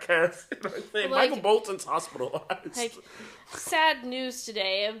broadcast. I say Michael Bolton's hospitalized. Like, sad news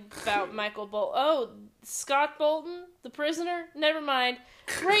today about Michael Bolton. Oh, Scott Bolton, the prisoner? Never mind.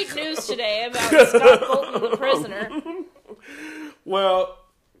 Great news today about Scott Bolton, the prisoner. Well,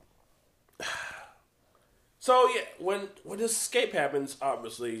 so yeah, when this escape happens,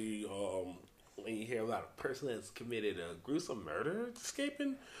 obviously, when you hear about a person that's committed a gruesome murder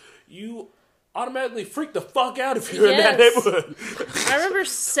escaping, you automatically freak the fuck out if you're in that neighborhood. I remember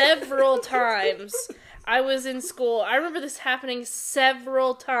several times I was in school. I remember this happening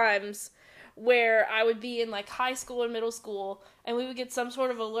several times where I would be in like high school or middle school and we would get some sort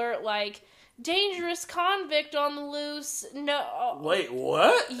of alert like, dangerous convict on the loose. No. Wait,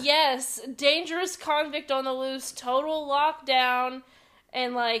 what? Yes, dangerous convict on the loose, total lockdown.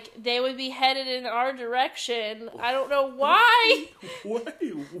 And, like, they would be headed in our direction. I don't know why. Wait,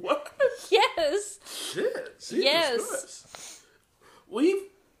 what? Yes. Shit. Jesus Yes. Christ.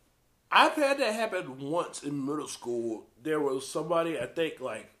 I've had that happen once in middle school. There was somebody, I think,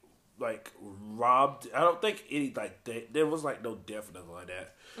 like robbed. I don't think any, like, there was, like, no death or nothing like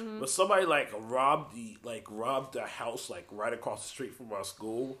that. Mm-hmm. But somebody, like, robbed the house, like, right across the street from our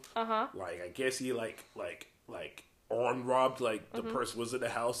school. Uh-huh. Like, I guess he, like armed robbed, like, the person was in the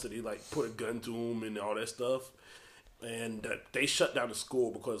house and he, like, put a gun to him and all that stuff. And they shut down the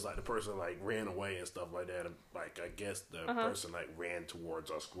school because, like, the person, like, ran away and stuff like that. And, like, I guess the person, like, ran towards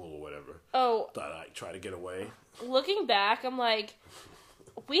our school or whatever. Oh. Thought I'd try to get away. Looking back, I'm like,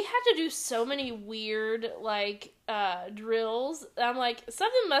 we had to do so many weird, like, drills. I'm like,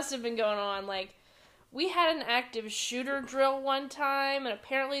 something must have been going on. Like, we had an active shooter drill one time, and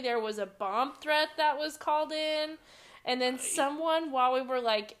apparently there was a bomb threat that was called in. And then someone, while we were,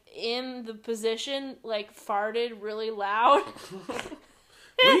 like, in the position, like, farted really loud.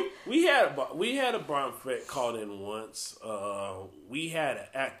 we had a bomb threat called in once. We had an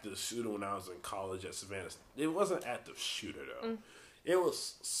active shooter when I was in college at Savannah. It wasn't an active shooter, though. It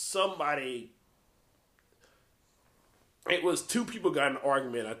was somebody... It was two people got in an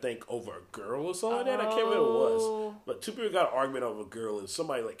argument, I think, over a girl or something like that. I can't remember what it was. But two people got in an argument over a girl, and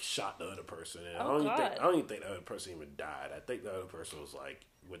somebody, like, shot the other person. And I don't even think the other person even died. I think the other person was, like,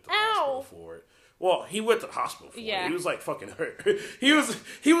 went to the hospital for it. Well, he went to the hospital for it. He was, like, fucking hurt. He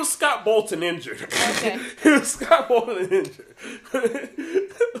was Scott Bolton injured. Okay. He was Scott Bolton injured.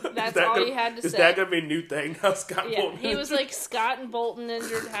 That's all you had to say. Is that going to be a new thing now, Scott Bolton he was like Scott and Bolton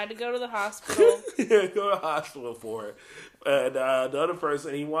injured, had to go to the hospital. Yeah, go to the hospital for it. And the other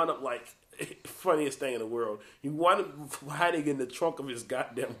person, he wound up, like, funniest thing in the world, he wound up hiding in the trunk of his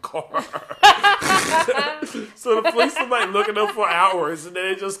goddamn car. So the police were, like, looking up for hours, and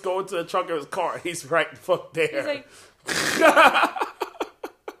then they just go into the trunk of his car, and he's right the fuck there. He's like...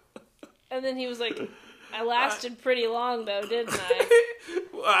 And then he was like... I lasted pretty long, though, didn't I?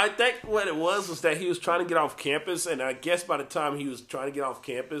 Well, I think what it was that he was trying to get off campus, and I guess by the time he was trying to get off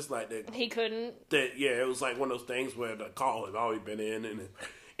campus, like... He couldn't? It was like one of those things where the call had already been in, and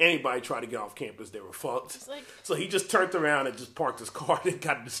anybody tried to get off campus, they were fucked. So he just turned around and just parked his car and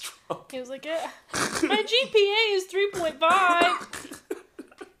got in his trunk. He was like, my GPA is 3.5.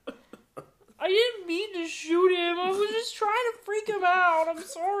 I didn't mean to shoot him. I was just trying to freak him out. I'm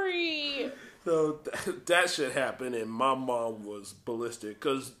sorry. So that shit happened, and my mom was ballistic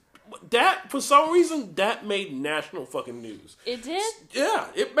because that, for some reason, that made national fucking news. It did? Yeah,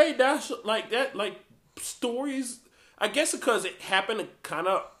 it made national, like that, like stories. I guess because it happened kind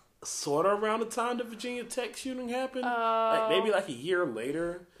of, sort of around the time the Virginia Tech shooting happened, like maybe like a year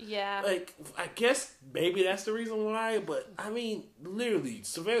later. Yeah. Like I guess maybe that's the reason why. But I mean, literally,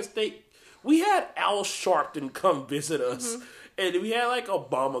 Savannah State. We had Al Sharpton come visit us. Mm-hmm. And we had, like,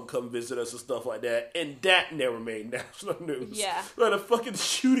 Obama come visit us and stuff like that. And that never made national news. Yeah. But a fucking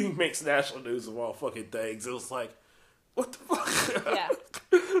shooting makes national news of all fucking things. It was like, what the fuck? Yeah.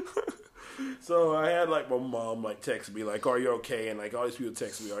 So I had, like, my mom, like, text me, like, are you okay? And, like, all these people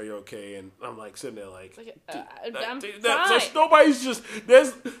text me, are you okay? And I'm, like, sitting there, like... I'm fine. Nobody's just...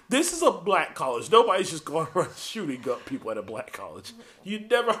 This is a black college. Nobody's just going around shooting up people at a black college. You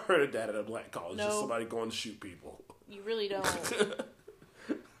never heard of that at a black college. No. Just somebody going to shoot people. You really don't.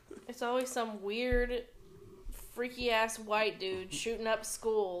 It's always some weird, freaky-ass white dude shooting up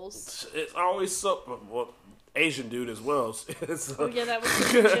schools. It's always some... Well, Asian dude as well. Oh yeah, that was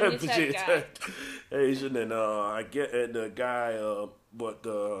the Virginia Tech guy. Asian, and the guy, but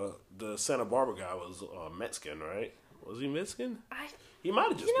the Santa Barbara guy was Mexican, right? Was he Mexican? He might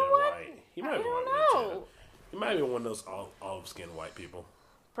have just been white. He might have been white. He might have been one of those olive-skinned white people.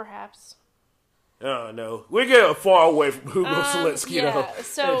 Perhaps. No, we're getting far away from Hugo Selensky. Yeah,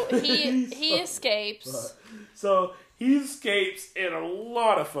 so he escapes. So he escapes, and a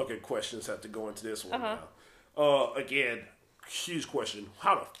lot of fucking questions have to go into this one now. Again, huge question.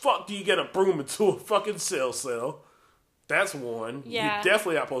 How the fuck do you get a broom into a fucking cell? That's one. Yeah. You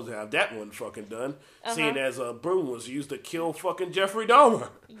definitely not supposed to have that one fucking done. Seeing as a broom was used to kill fucking Jeffrey Dahmer.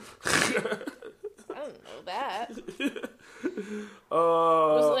 I don't know that.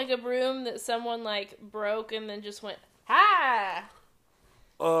 Was it like a broom that someone like broke and then just went, ha?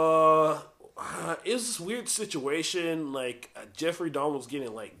 It was this weird situation. Like Jeffrey Dahmer was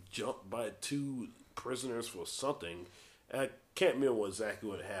getting like jumped by 2 prisoners for something. I can't remember exactly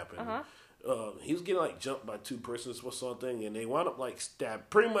what happened. He was getting like jumped by 2 prisoners for something, and they wound up like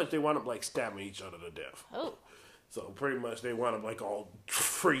stabbing each other to death. Oh. So pretty much they wound up like all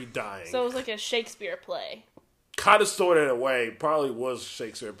free dying. So it was like a Shakespeare play. Kind of sort of in a way. Probably was a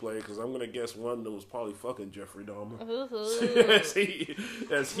Shakespeare play, because I'm going to guess one that was probably fucking Jeffrey Dahmer. as he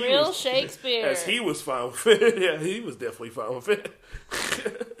Real was, Shakespeare. As he was fine with it. Yeah, he was definitely fine with it.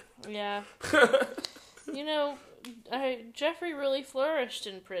 Yeah. You know, Jeffrey really flourished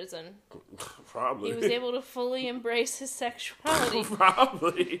in prison. Probably. He was able to fully embrace his sexuality.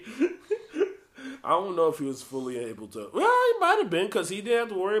 Probably. I don't know if he was fully able to. Well, he might have been, because he didn't have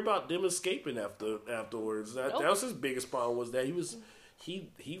to worry about them escaping afterwards. That was his biggest problem, was that he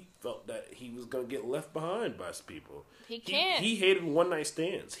felt that he was going to get left behind by some people. He can't. He hated one-night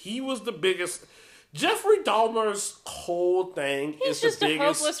stands. He was the biggest. Jeffrey Dahmer's whole thing is the biggest. He's just a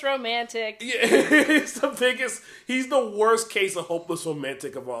hopeless romantic. Yeah, he's the biggest. He's the worst case of hopeless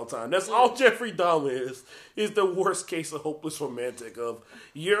romantic of all time. That's all Jeffrey Dahmer is. Is the worst case of hopeless romantic. Of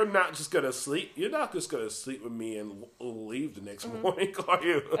you're not just gonna sleep. You're not just gonna sleep with me and leave the next morning, are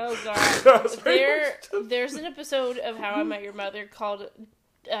you? Oh God. There's an episode of How I Met Your Mother called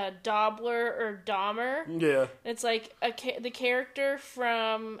Dobler or Dahmer. Yeah. It's like the character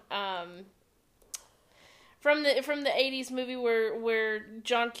from the 80s movie where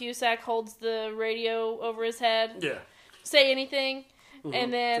John Cusack holds the radio over his head. Yeah. Say anything. Mm-hmm.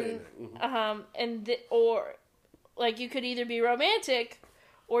 And then or like you could either be romantic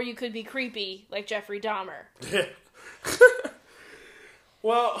or you could be creepy like Jeffrey Dahmer. Yeah.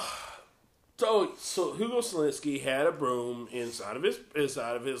 Well, so Hugo Selensky had a broom inside of his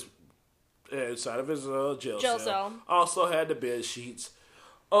jail cell. Also had the bed sheets.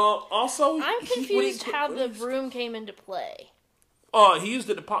 Also, I'm confused how the broom came into play. He used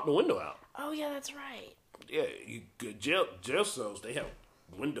it to pop the window out. Oh yeah, that's right. Yeah, jail cells, they have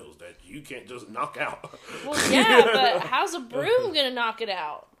windows that you can't just knock out. Well, yeah, but how's a broom gonna knock it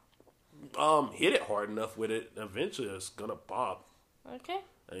out? Hit it hard enough with it, eventually it's gonna pop. Okay.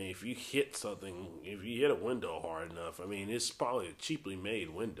 I mean, if you hit a window hard enough, I mean, it's probably a cheaply made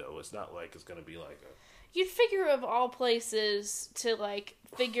window. It's not like it's gonna be like a... You'd figure of all places to, like,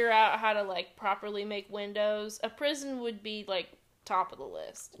 figure out how to, like, properly make windows, a prison would be, like, top of the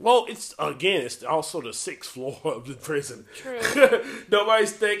list. Well, it's also the 6th floor of the prison. True.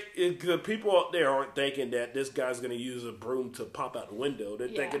 The people up there aren't thinking that this guy's going to use a broom to pop out the window. They're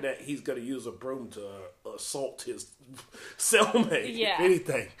thinking that he's going to use a broom to assault his cellmate. Yeah. If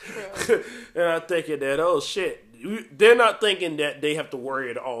anything. True. And I'm thinking that, oh shit. They're not thinking that they have to worry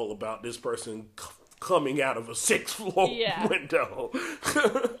at all about this person coming out of a 6th floor window.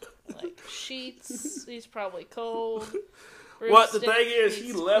 Like sheets, he's probably cold. What the thing is,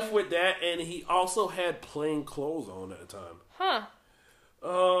 he left with that, and he also had plain clothes on at the time. Huh.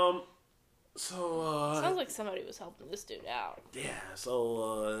 So, sounds like somebody was helping this dude out. Yeah,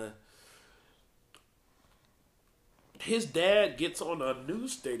 so, his dad gets on a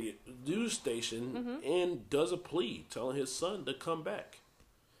news station and does a plea, telling his son to come back.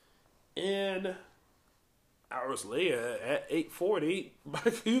 And hours later, at 8:40,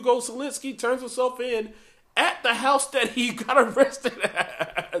 Hugo Selensky turns himself in at the house that he got arrested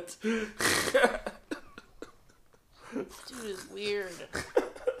at. This dude is weird.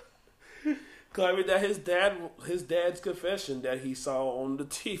 Claiming that his dad's confession that he saw on the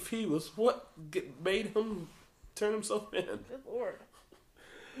TV was what made him turn himself in. Good Lord.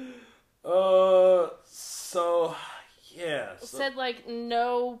 So, yeah. It said, like,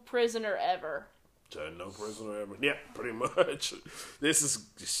 no prisoner ever. No prisoner ever. Yeah, pretty much. This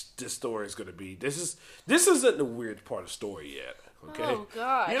story is going to be... This isn't the weird part of the story yet. Okay? Oh,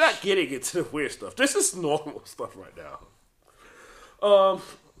 gosh. You're not getting into the weird stuff. This is normal stuff right now.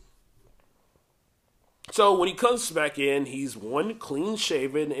 So when he comes back in, he's clean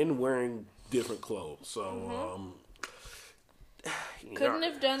shaven and wearing different clothes. So, couldn't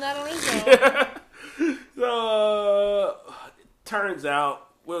have done that on his own. Turns out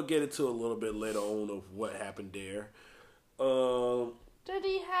we'll get into a little bit later on of what happened there. Did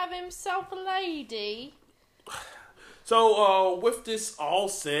he have himself a lady? So, with this all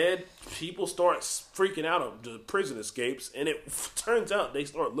said, people start freaking out of the prison escapes, and it turns out they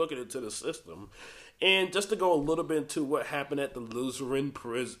start looking into the system. And just to go a little bit into what happened at the Lutheran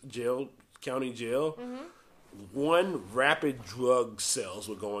County Jail, one rapid drug sales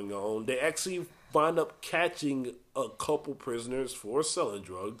were going on. They actually wind up catching a couple prisoners for selling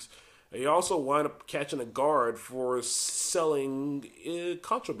drugs. They also wind up catching a guard for selling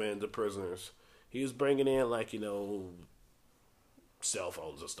contraband to prisoners. He was bringing in, like, cell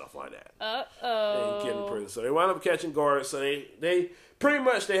phones and stuff like that. And getting prison. So they wind up catching guards. So they pretty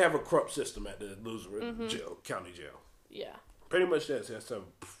much they have a corrupt system at the Lutheran County Jail. Yeah. Pretty much that's a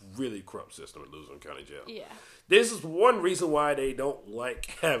really corrupt system at Lutheran County Jail. Yeah. This is one reason why they don't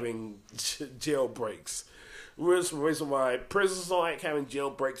like having jail breaks. This reason why prisons don't like having jail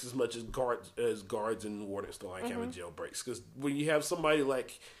breaks as much as guards and wardens don't like having jail breaks. Because when you have somebody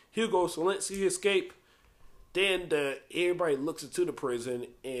like Hugo Solinsky escape, then everybody looks into the prison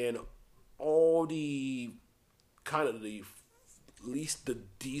and all the kind of the least the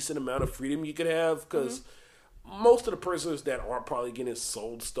decent amount of freedom you could have, because most of the prisoners that aren't probably getting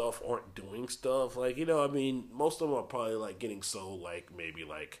sold stuff aren't doing stuff. Like, most of them are probably like getting sold maybe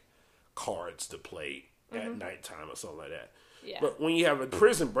cards to play at nighttime or something like that. Yeah. But when you have a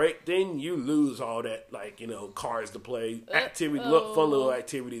prison break, then you lose all that, cards to play, fun little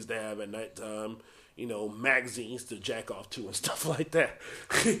activities to have at nighttime, magazines to jack off to and stuff like that.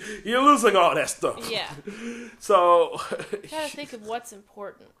 You're losing all that stuff. Yeah. So you gotta think of what's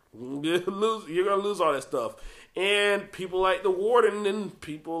important. You're gonna lose all that stuff. And people like the warden and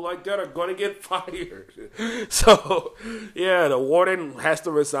people like that are gonna get fired. So, yeah, the warden has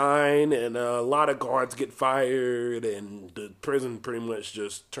to resign, and a lot of guards get fired, and the prison pretty much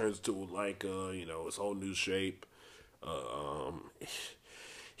just turns to its whole new shape.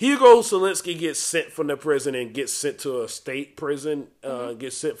 Hugo Solinsky gets sent from the prison and gets sent to a state prison.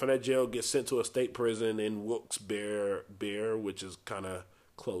 Gets sent from that jail, gets sent to a state prison in Wilkes-Barre, which is kind of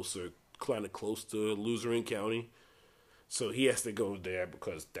close to Lutheran County. So he has to go there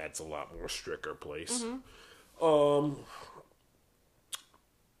because that's a lot more stricter place.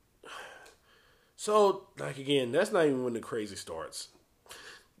 So, again, that's not even when the crazy starts.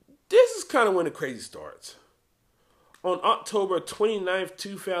 This is kind of when the crazy starts. On October 29th,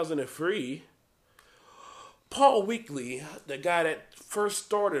 2003, Paul Weekly, the guy that first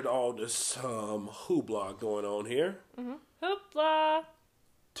started all this hoopla going on here, Hoopla!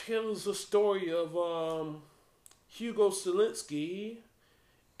 tells the story of Hugo Solinsky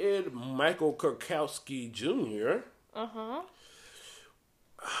and Michael Kurkowski Jr.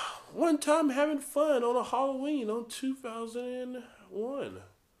 One time having fun on a Halloween on 2001.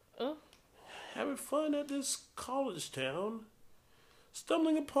 Having fun at this college town,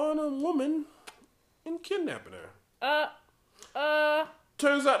 stumbling upon a woman and kidnapping her.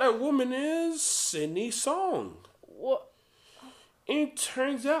 Turns out that woman is Cindy Song. What? And it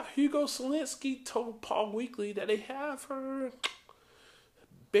turns out Hugo Solinsky told Paul Weekly that they have her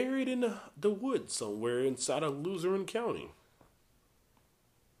buried in the woods somewhere inside of Lutheran County.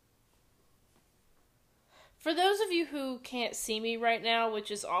 For those of you who can't see me right now, which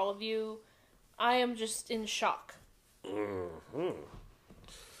is all of you, I am just in shock.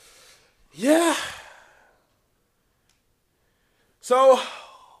 Yeah. So,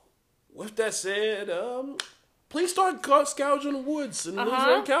 with that said, please start scourging the woods in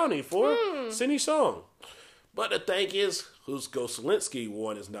Lutheran County for Cindy Song. But the thing is, Hugo Solinsky,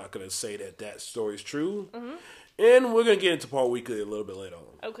 one, is not going to say that story is true. And we're going to get into Paul Weekly a little bit later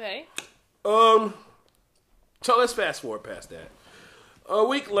on. Okay. So let's fast forward past that. A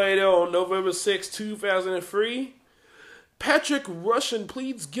week later, on November 6, 2003, Patrick Russian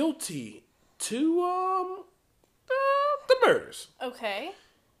pleads guilty to the murders. Okay.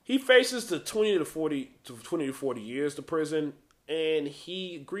 He faces the 20 to 40 years to prison, and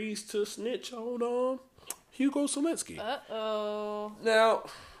he agrees to snitch on Hugo Solinsky. Now,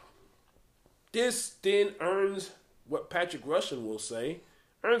 this then earns what Patrick Russian will say,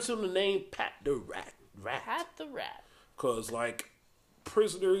 earns him the name Pat the Rat. Pat the Rat. Because,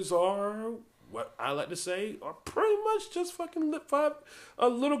 prisoners are, what I like to say, are pretty much just fucking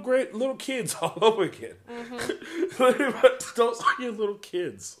little kids all over again. Those are your little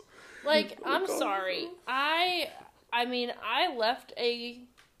kids. I'm sorry. I left a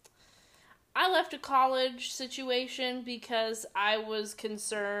college situation because I was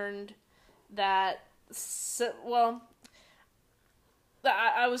concerned that,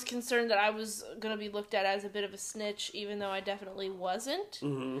 I I was concerned that I was going to be looked at as a bit of a snitch, even though I definitely wasn't.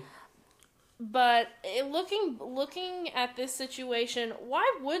 Mm-hmm. But looking at this situation,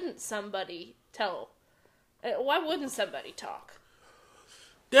 why wouldn't somebody tell? Why wouldn't somebody talk?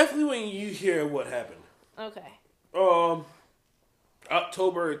 Definitely when you hear what happened. Okay.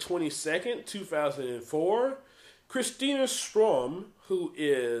 October 22nd, 2004, Christina Strom, who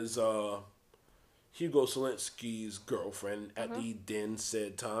is Hugo Zelensky's girlfriend at the then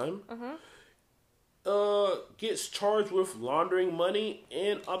said time, gets charged with laundering money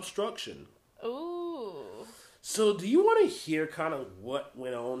and obstruction. Ooh. So do you want to hear kind of what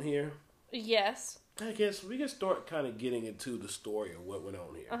went on here? Yes. I guess we can start kind of getting into the story of what went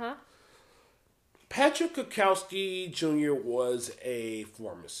on here. Uh-huh. Patrick Kukowski Jr. was a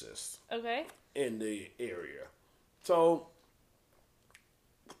pharmacist. Okay. In the area. So,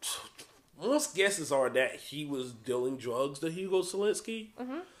 most guesses are that he was dealing drugs to Hugo Zelensky.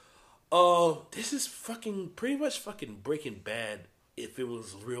 This is pretty much fucking Breaking Bad if it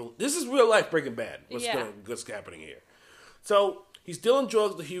was real. This is real life Breaking Bad. What's happening here. So, he's dealing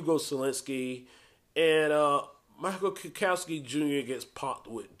drugs to Hugo Zelensky, and Michael Kukowski Jr. gets popped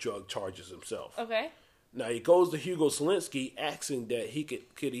with drug charges himself. Okay. Now, he goes to Hugo Zelensky asking that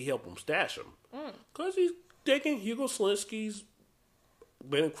could he help him stash him. Because he's thinking Hugo Zelensky's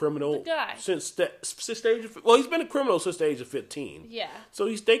been a criminal since the age of... Well, he's been a criminal since the age of 15. Yeah. So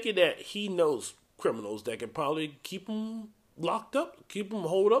he's thinking that he knows criminals that can probably keep him locked up, keep him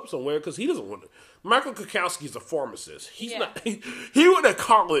holed up somewhere, because he doesn't want to... Michael Kukowski's a pharmacist. He's not... He went to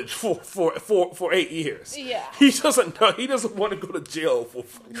college for 8 years. Yeah. He doesn't know. He doesn't want to go to jail for...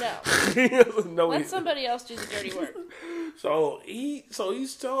 No. He doesn't know. Let somebody else do the dirty work. So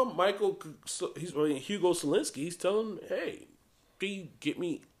he's telling Hugo Zelensky, he's telling him, hey, can you get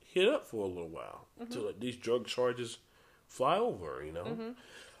me hit up for a little while to let these drug charges fly over, you know?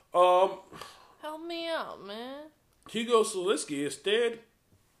 Help me out, man. Hugo Zelensky instead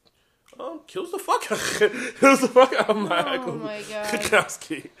kills the fuck out of Michael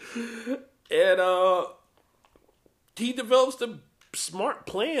Kukowski. And he develops the smart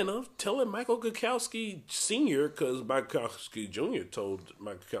plan of telling Michael Kukowski Sr., because Michael Kukowski Jr. told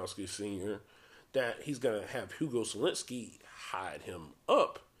Michael Kukowski Sr. that he's going to have Hugo Zelensky hide him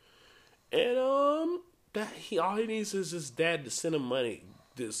up. And that all he needs is his dad to send him money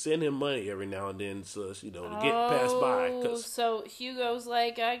every now and then, so to get passed by. So Hugo's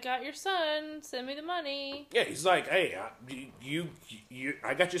like, I got your son, send me the money. Yeah, he's like, hey,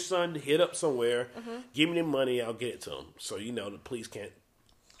 I got your son to hit up somewhere. Give me the money, I'll get it to him. So the police can't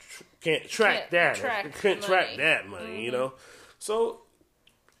track that money, you know. So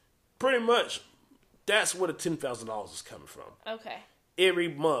pretty much, that's where the $10,000 is coming from. Okay. Every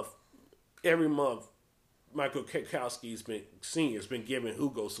month, Michael Kukowski's Senior's been giving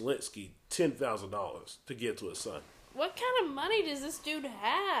Hugo Zelensky $10,000 to give to his son. What kind of money does this dude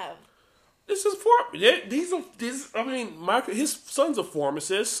have? This is his son's a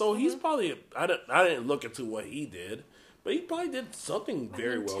pharmacist, so he's probably. I didn't look into what he did, but he probably did something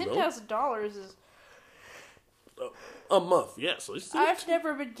very well. $10,000 is a month. Yeah, so I've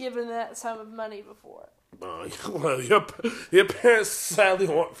never been given that sum of money before. Well, your parents sadly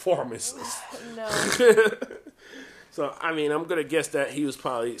aren't pharmacists. No. So I'm gonna guess that he was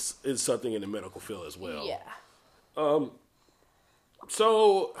probably in something in the medical field as well. Yeah.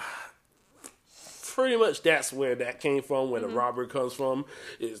 So pretty much that's where that came from, where the robbery comes from,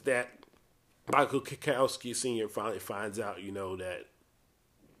 is that Michael Kukowski Sr. finally finds out,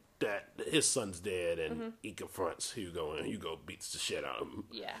 that his son's dead, and he confronts Hugo, and Hugo beats the shit out of him.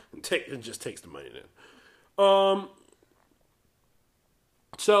 Yeah. And just takes the money then.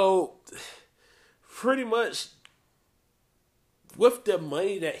 So pretty much with the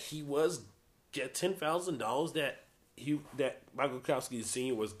money that he was get $10,000 that Michael Kukowski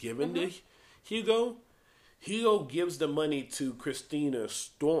Sr. was given to Hugo gives the money to Christina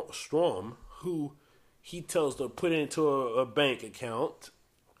Strom, who he tells to put into a bank account,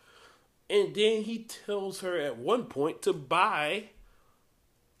 and then he tells her at one point to buy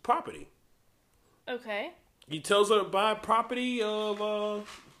property. Okay. He tells her to buy property of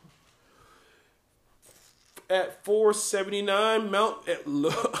at 479 Mount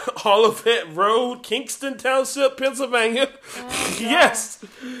Olivet Road, Kingston Township, Pennsylvania. Yes,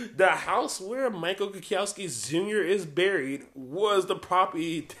 the house where Michael Kukowski Jr. is buried was the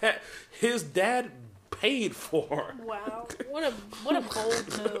property that his dad paid for. Wow, what a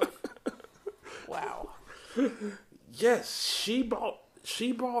bold move. Wow. Yes, she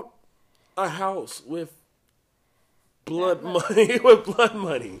bought a house with blood money.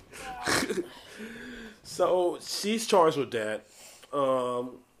 Wow. So she's charged with that.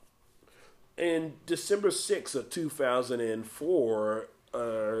 In December 6th of 2004,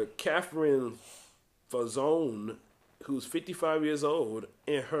 Catherine Fazone, who's 55 years old,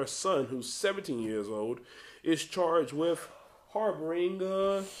 and her son, who's 17 years old, is charged with harboring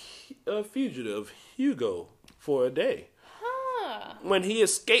a fugitive, Hugo, for a day. Huh. When he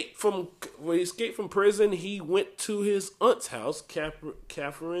escaped from prison, he went to his aunt's house,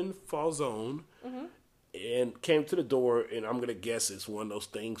 Catherine Falzone, and came to the door. And I'm gonna guess it's one of those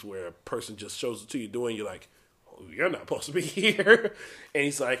things where a person just shows it to your door, and you're like, "Oh, you're not supposed to be here." And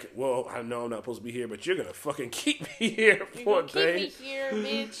he's like, "Well, I know I'm not supposed to be here, but you're gonna fucking keep me here for a day." Keep me here,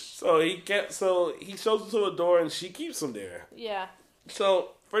 bitch. So he shows it to a door, and she keeps him there. Yeah.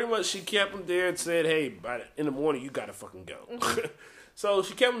 So pretty much, she kept him there and said, "Hey, in the morning, you gotta fucking go." So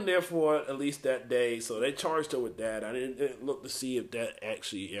she kept him there for at least that day. So they charged her with that. I didn't look to see if that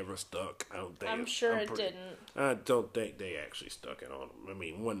actually ever stuck. I don't think. I'm sure it didn't. I don't think they actually stuck it on him. I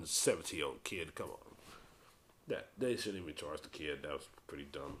mean, one 17-year-old kid. Come on, that they shouldn't even charge the kid. That was pretty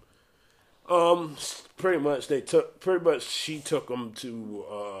dumb. Pretty much she took him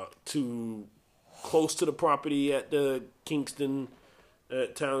to close to the property at the Kingston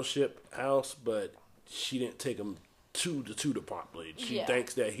Township house, but she didn't take him to the property. She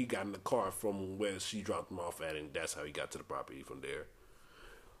thinks that he got in the car from where she dropped him off at, and that's how he got to the property from there.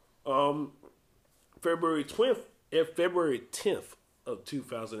 February 10th of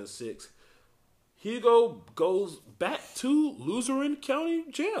 2006, Hugo goes back to Luzerne County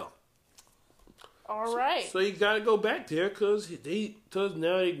Jail. All right. So he got to go back there because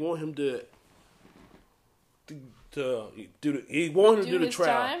now they want him to do the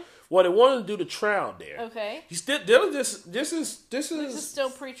trial. Time? Well, they want him to do the trial there. Okay. He's still this is still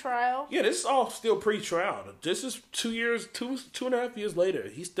pre-trial. Yeah, this is all still pre-trial. This is 2.5 years later.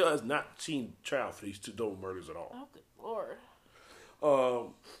 He still has not seen trial for these two double murders at all. Oh, good lord.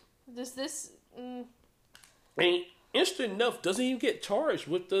 Does this? And interesting enough, doesn't even get charged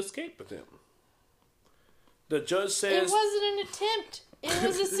with the escape attempt. The judge says it wasn't an attempt. It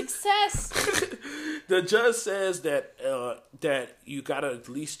was a success. The judge says that you gotta at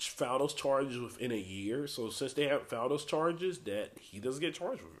least file those charges within a year. So since they haven't filed those charges, that he doesn't get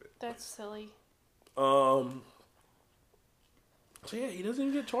charged with it. That's silly. So yeah, he doesn't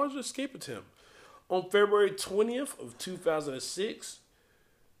even get charged with escape attempt. On February 20th of 2006,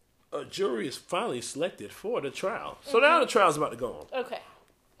 a jury is finally selected for the trial. So now the trial's about to go on. Okay.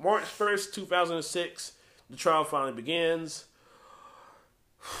 March 1st, 2006, the trial finally begins.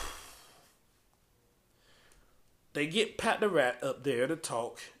 They get Pat the Rat up there to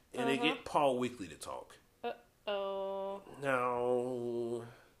talk, and they get Paul Weekly to talk. Uh-oh. Now,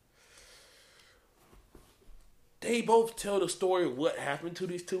 they both tell the story of what happened to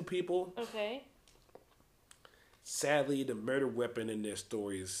these two people. Okay. Sadly, the murder weapon in their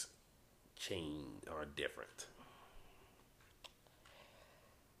stories are different.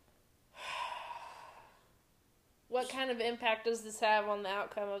 What kind of impact does this have on the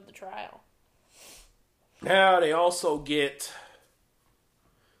outcome of the trial? Now they also get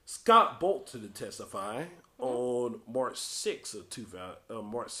Scott Bolton to testify on March 6th of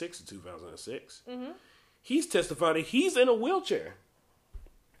 2006. He's testifying that he's in a wheelchair.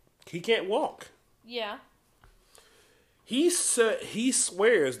 He can't walk. Yeah. He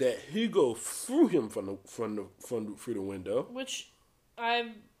swears that Hugo threw him through the window, which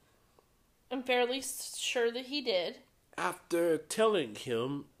I'm fairly sure that he did. After telling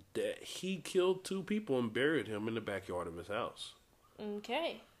him that he killed two people and buried him in the backyard of his house.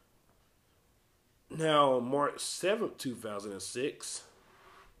 Okay. Now, March 7th, 2006,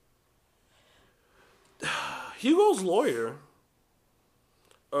 Hugo's lawyer,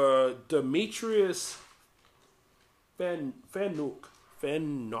 Demetrius Fannock,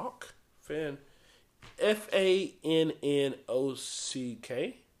 Fannock,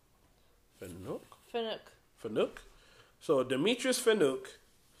 Fannock. So Demetrius Fannock,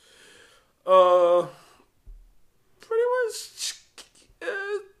 pretty much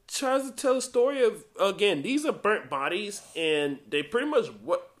tries to tell a story of, again, these are burnt bodies, and they pretty much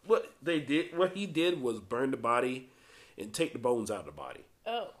what he did was burn the body and take the bones out of the body.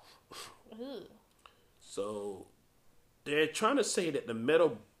 Oh. Ew. So they're trying to say that the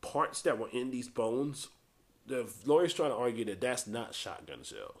metal parts that were in these bones, the lawyer's trying to argue that that's not shotgun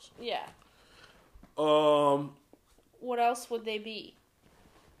shells. Yeah. What else would they be?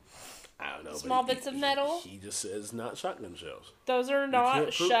 I don't know. Small bits of metal? He just says not shotgun shells. Those are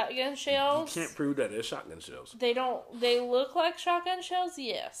not shotgun shells? You can't prove that they're shotgun shells. They look like shotgun shells?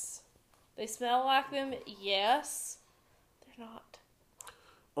 Yes. They smell like them? Yes. They're not.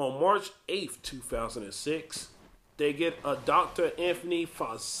 On March 8th, 2006, they get a Dr. Anthony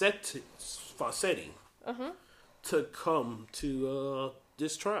Faucetti to come to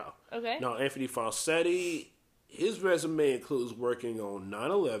this trial. Okay. Now, Anthony Faucetti, his resume includes working on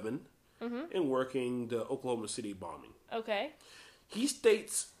 9/11 and working the Oklahoma City bombing. Okay. He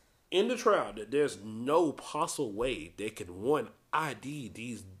states in the trial that there's no possible way they can, one, ID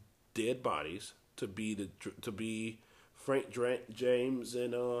these dead bodies to be Frank James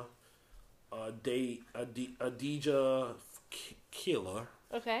and Adija Killer.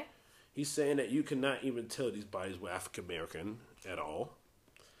 Okay. He's saying that you cannot even tell these bodies were African American at all.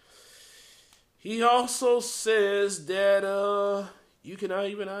 He also says that you cannot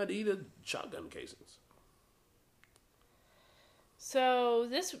even ID the shotgun casings. So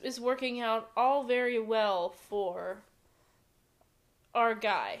this is working out all very well for our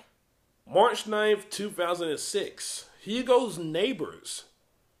guy. March 9th, 2006. Hugo's neighbors.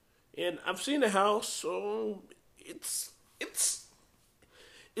 And I've seen the house, so it's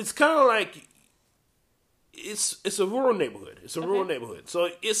kind of like it's a rural neighborhood. It's a rural neighborhood. So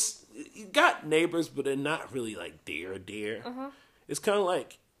you got neighbors, but they're not really like there. It's kind of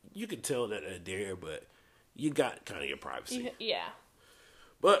like you can tell that they're there, but you got kind of your privacy. Yeah.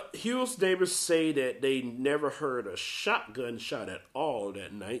 But Hugo's neighbors say that they never heard a shotgun shot at all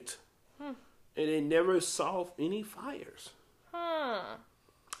that night. And they never saw any fires.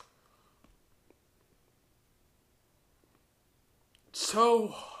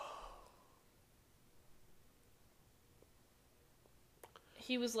 So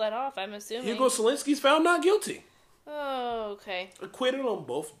he was let off, I'm assuming. Hugo Selinski's found not guilty. Oh, okay. Acquitted on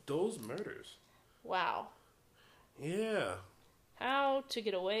both those murders. Wow. Yeah. How to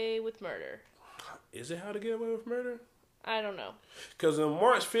get away with murder. Is it how to get away with murder? I don't know. Because on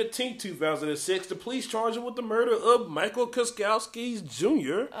March 15, 2006, the police charged him with the murder of Michael Kuskowski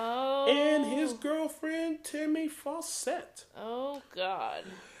Jr. And his girlfriend, Tammy Fawcett. Oh, God.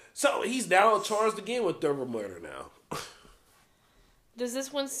 So he's now charged again with double murder now. Does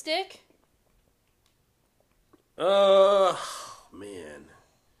this one stick? Man.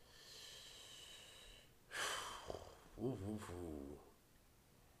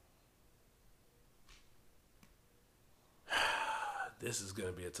 This is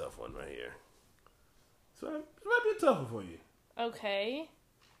going to be a tough one right here. So it might be a tough one for you. Okay.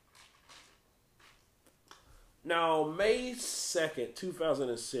 Now, May 2nd,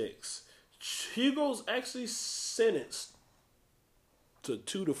 2006, Hugo's actually sentenced to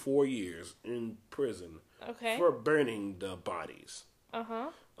 2 to 4 years in prison for burning the bodies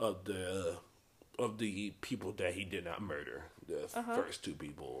of the people that he did not murder. The first two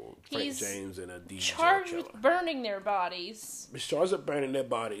people, Frank James and Adija charged with burning their bodies. He's charged with burning their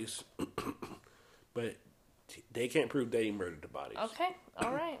bodies, but they can't prove they murdered the bodies. Okay,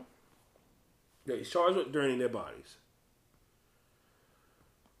 all right. He's charged with burning their bodies.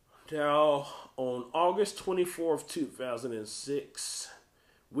 Now, on August 24th, 2006,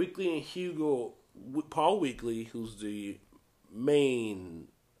 Weekly and Paul Weekly, who's the main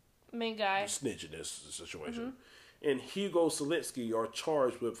guy snitch in this situation, and Hugo Selinski are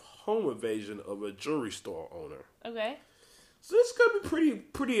charged with home invasion of a jewelry store owner. Okay. So this is going to be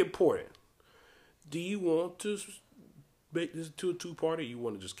pretty important. Do you want to make this into a two-parter, or you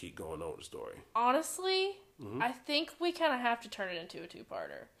want to just keep going on with the story? Honestly, I think we kind of have to turn it into a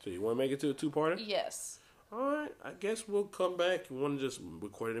two-parter. So you want to make it to a two-parter? Yes. All right. I guess we'll come back. You want to just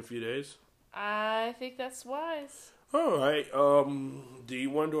record it in a few days? I think that's wise. All right. Do you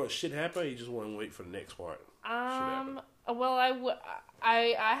want to do a shit happen, or you just want to wait for the next part? Well,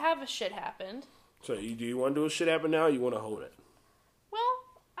 I have a shit happened. So do you want to do a shit happen now, or you want to hold it? Well,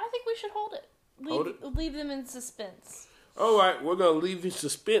 I think we should hold it. Leave them in suspense. All right, we're gonna leave in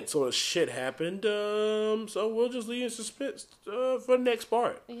suspense on a shit happened. So we'll just leave in suspense for the next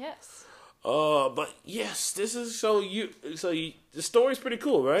part. Yes. But yes, this is the story's pretty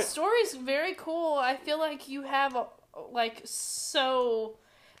cool, right? The story's very cool. I feel like you have I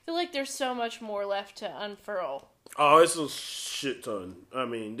feel like there's so much more left to unfurl. Oh, it's a shit ton. I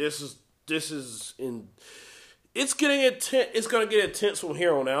mean, this is it's getting intense. It's gonna get intense from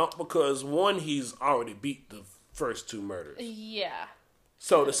here on out because one, he's already beat the first two murders. Yeah.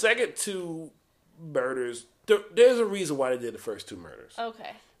 So the second two murders, there's a reason why they did the first two murders.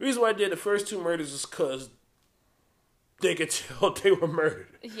 Okay. The reason why they did the first two murders is because they could tell they were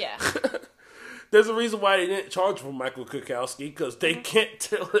murdered. Yeah. There's a reason why they didn't charge for Michael Kuskowski, because they can't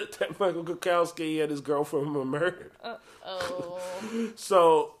tell that Michael Kuskowski and his girlfriend were murdered.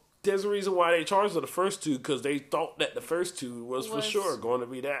 So there's a reason why they charged for the first two, because they thought that the first two was for sure going to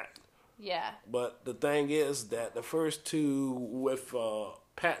be that. Yeah. But the thing is that the first two with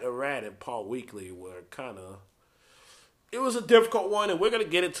Pat the Rat and Paul Weekly were kind of it was a difficult one, and we're going to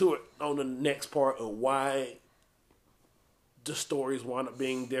get into it on the next part of why the stories wind up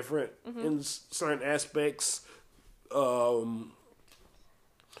being different in certain aspects.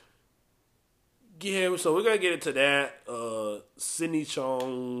 Yeah, so we're going to get into that. Cindy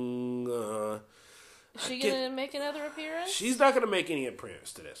Chong. Is she going to make another appearance? She's not going to make any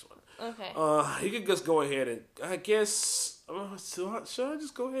appearance to this one. Okay. You could just go ahead and, I guess, should I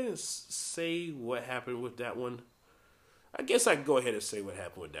just go ahead and say what happened with that one? I guess I can go ahead and say what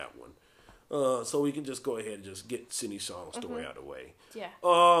happened with that one. So we can just go ahead and just get Cindy Chong's story out of the way. Yeah.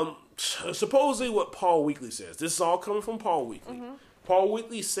 Supposedly what Paul Weekly says. This is all coming from Paul Weekly. Paul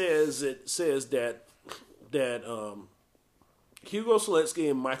Weekly says that Hugo Seletsky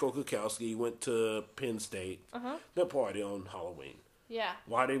and Michael Kukowski went to Penn State, their party on Halloween. Yeah.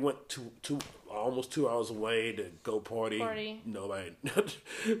 Why they went almost 2 hours away to go party. Nobody.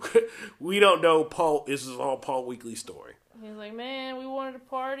 We don't know. This is all Paul Weekly's story. He's like, man, we wanted to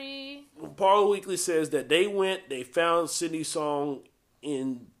party. Paul Weekly says that they found Cindy Song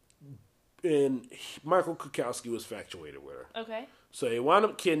and Michael Kukowski was infatuated with her. Okay. So they wound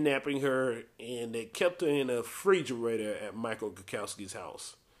up kidnapping her, and they kept her in a refrigerator at Michael Kukowski's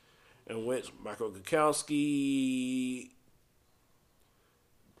house. In which Michael Kukowski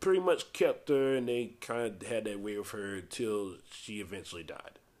pretty much kept her, and they kind of had that way with her until she eventually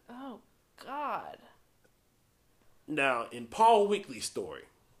died. Oh, God. Now, in Paul Weekly's story,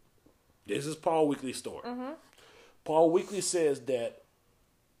 this is Paul Weekly's story. Paul Weekly says that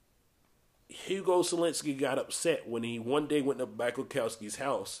Hugo Seletsky got upset when he one day went to Michael Kukowski's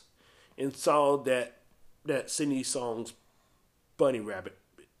house and saw that Cindy Song's Playboy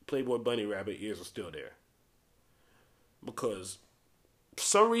Bunny Rabbit ears are still there. Because for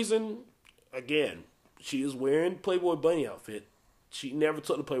some reason, again, she is wearing Playboy Bunny outfit. She never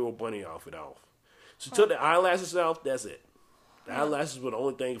took the Playboy Bunny outfit off. She took the eyelashes off, that's it. The eyelashes were the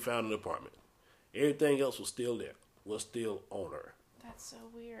only thing found in the apartment. Everything else was still there. Was still on her. That's so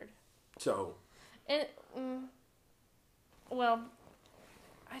weird. So. And, well,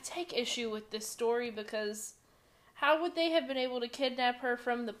 I take issue with this story because how would they have been able to kidnap her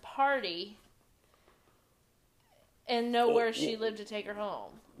from the party and know where she lived to take her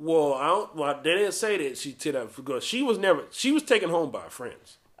home? Well, they didn't say that she did that because she was taken home by her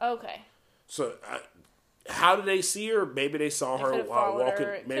friends. Okay. So, how did they see her? Maybe they saw her while walking.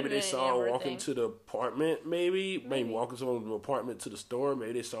 Maybe they saw her walking to the apartment. Maybe walking from the apartment to the store.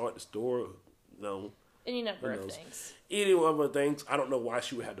 Maybe they saw her at the store. No. Any number of things. Any number of things. I don't know why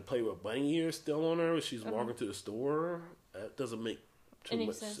she would have to play with bunny ears still on her when she's walking to the store. That doesn't make too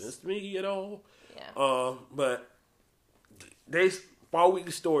much sense to me at all. Yeah. But Paul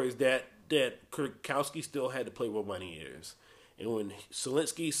Weekly stories that Kukowski still had to play with bunny ears, and when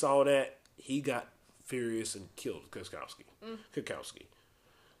Seletsky saw that, he got furious and killed Kukowski.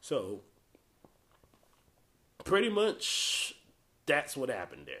 So, pretty much, that's what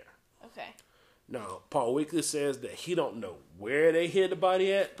happened there. Okay. Now, Paul Weekly says that he don't know where they hid the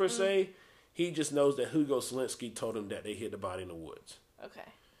body at, per se. He just knows that Hugo Seletsky told him that they hid the body in the woods. Okay.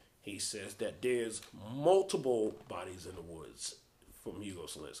 He says that there's multiple bodies in the woods from Hugo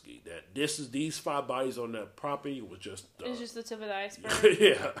Seletsky. That these 5 bodies on that property was just... it's just the tip of the iceberg?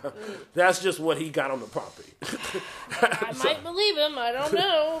 Yeah. That's just what he got on the property. I might believe him. I don't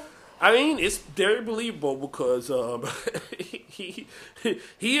know. I mean, it's very believable because he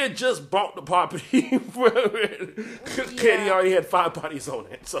had just bought the property and he already had 5 bodies on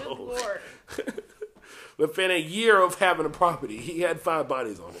it. So, good Lord. Within a year of having a property, he had 5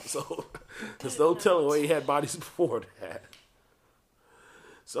 bodies on it. So there's no telling where he had bodies before that.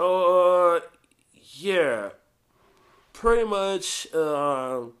 So, yeah. Pretty much,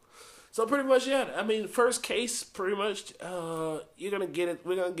 yeah. I mean, first case, pretty much, we're gonna get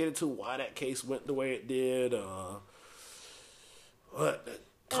into why that case went the way it did. But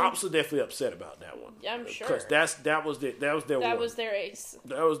cops are definitely upset about that one. Yeah, I'm sure. Because that was their one. That was their ace.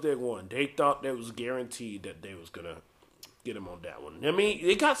 That was their one. They thought that was guaranteed that they was gonna get him on that one. I mean,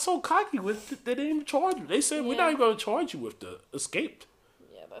 they got so cocky with it, they didn't even charge him. They said, we're not even gonna charge you with the escaped.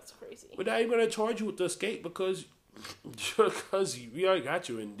 Yeah, that's crazy. We're not even gonna charge you with the escape because we already got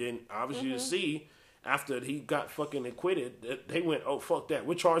you. And then obviously you see after he got fucking acquitted, they went, oh fuck that,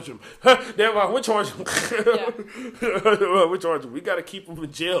 we're charging him. Never mind, we're charging him. We're charging him. We gotta keep him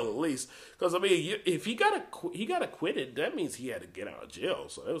in jail at least. Because I mean, if he got acquitted, that means he had to get out of jail.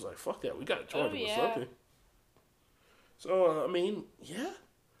 So it was like, fuck that, we gotta charge him with something. So I mean, yeah.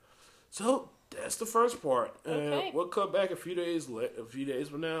 So that's the first part. Okay. We'll come back a few days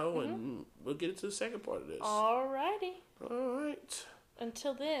from now, and we'll get into the second part of this. Alrighty. All right.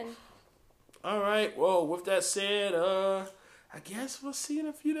 Until then. All right. Well, with that said, I guess we'll see you in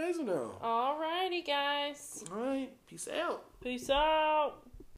a few days from now. Alrighty, guys. All right. Peace out. Peace out.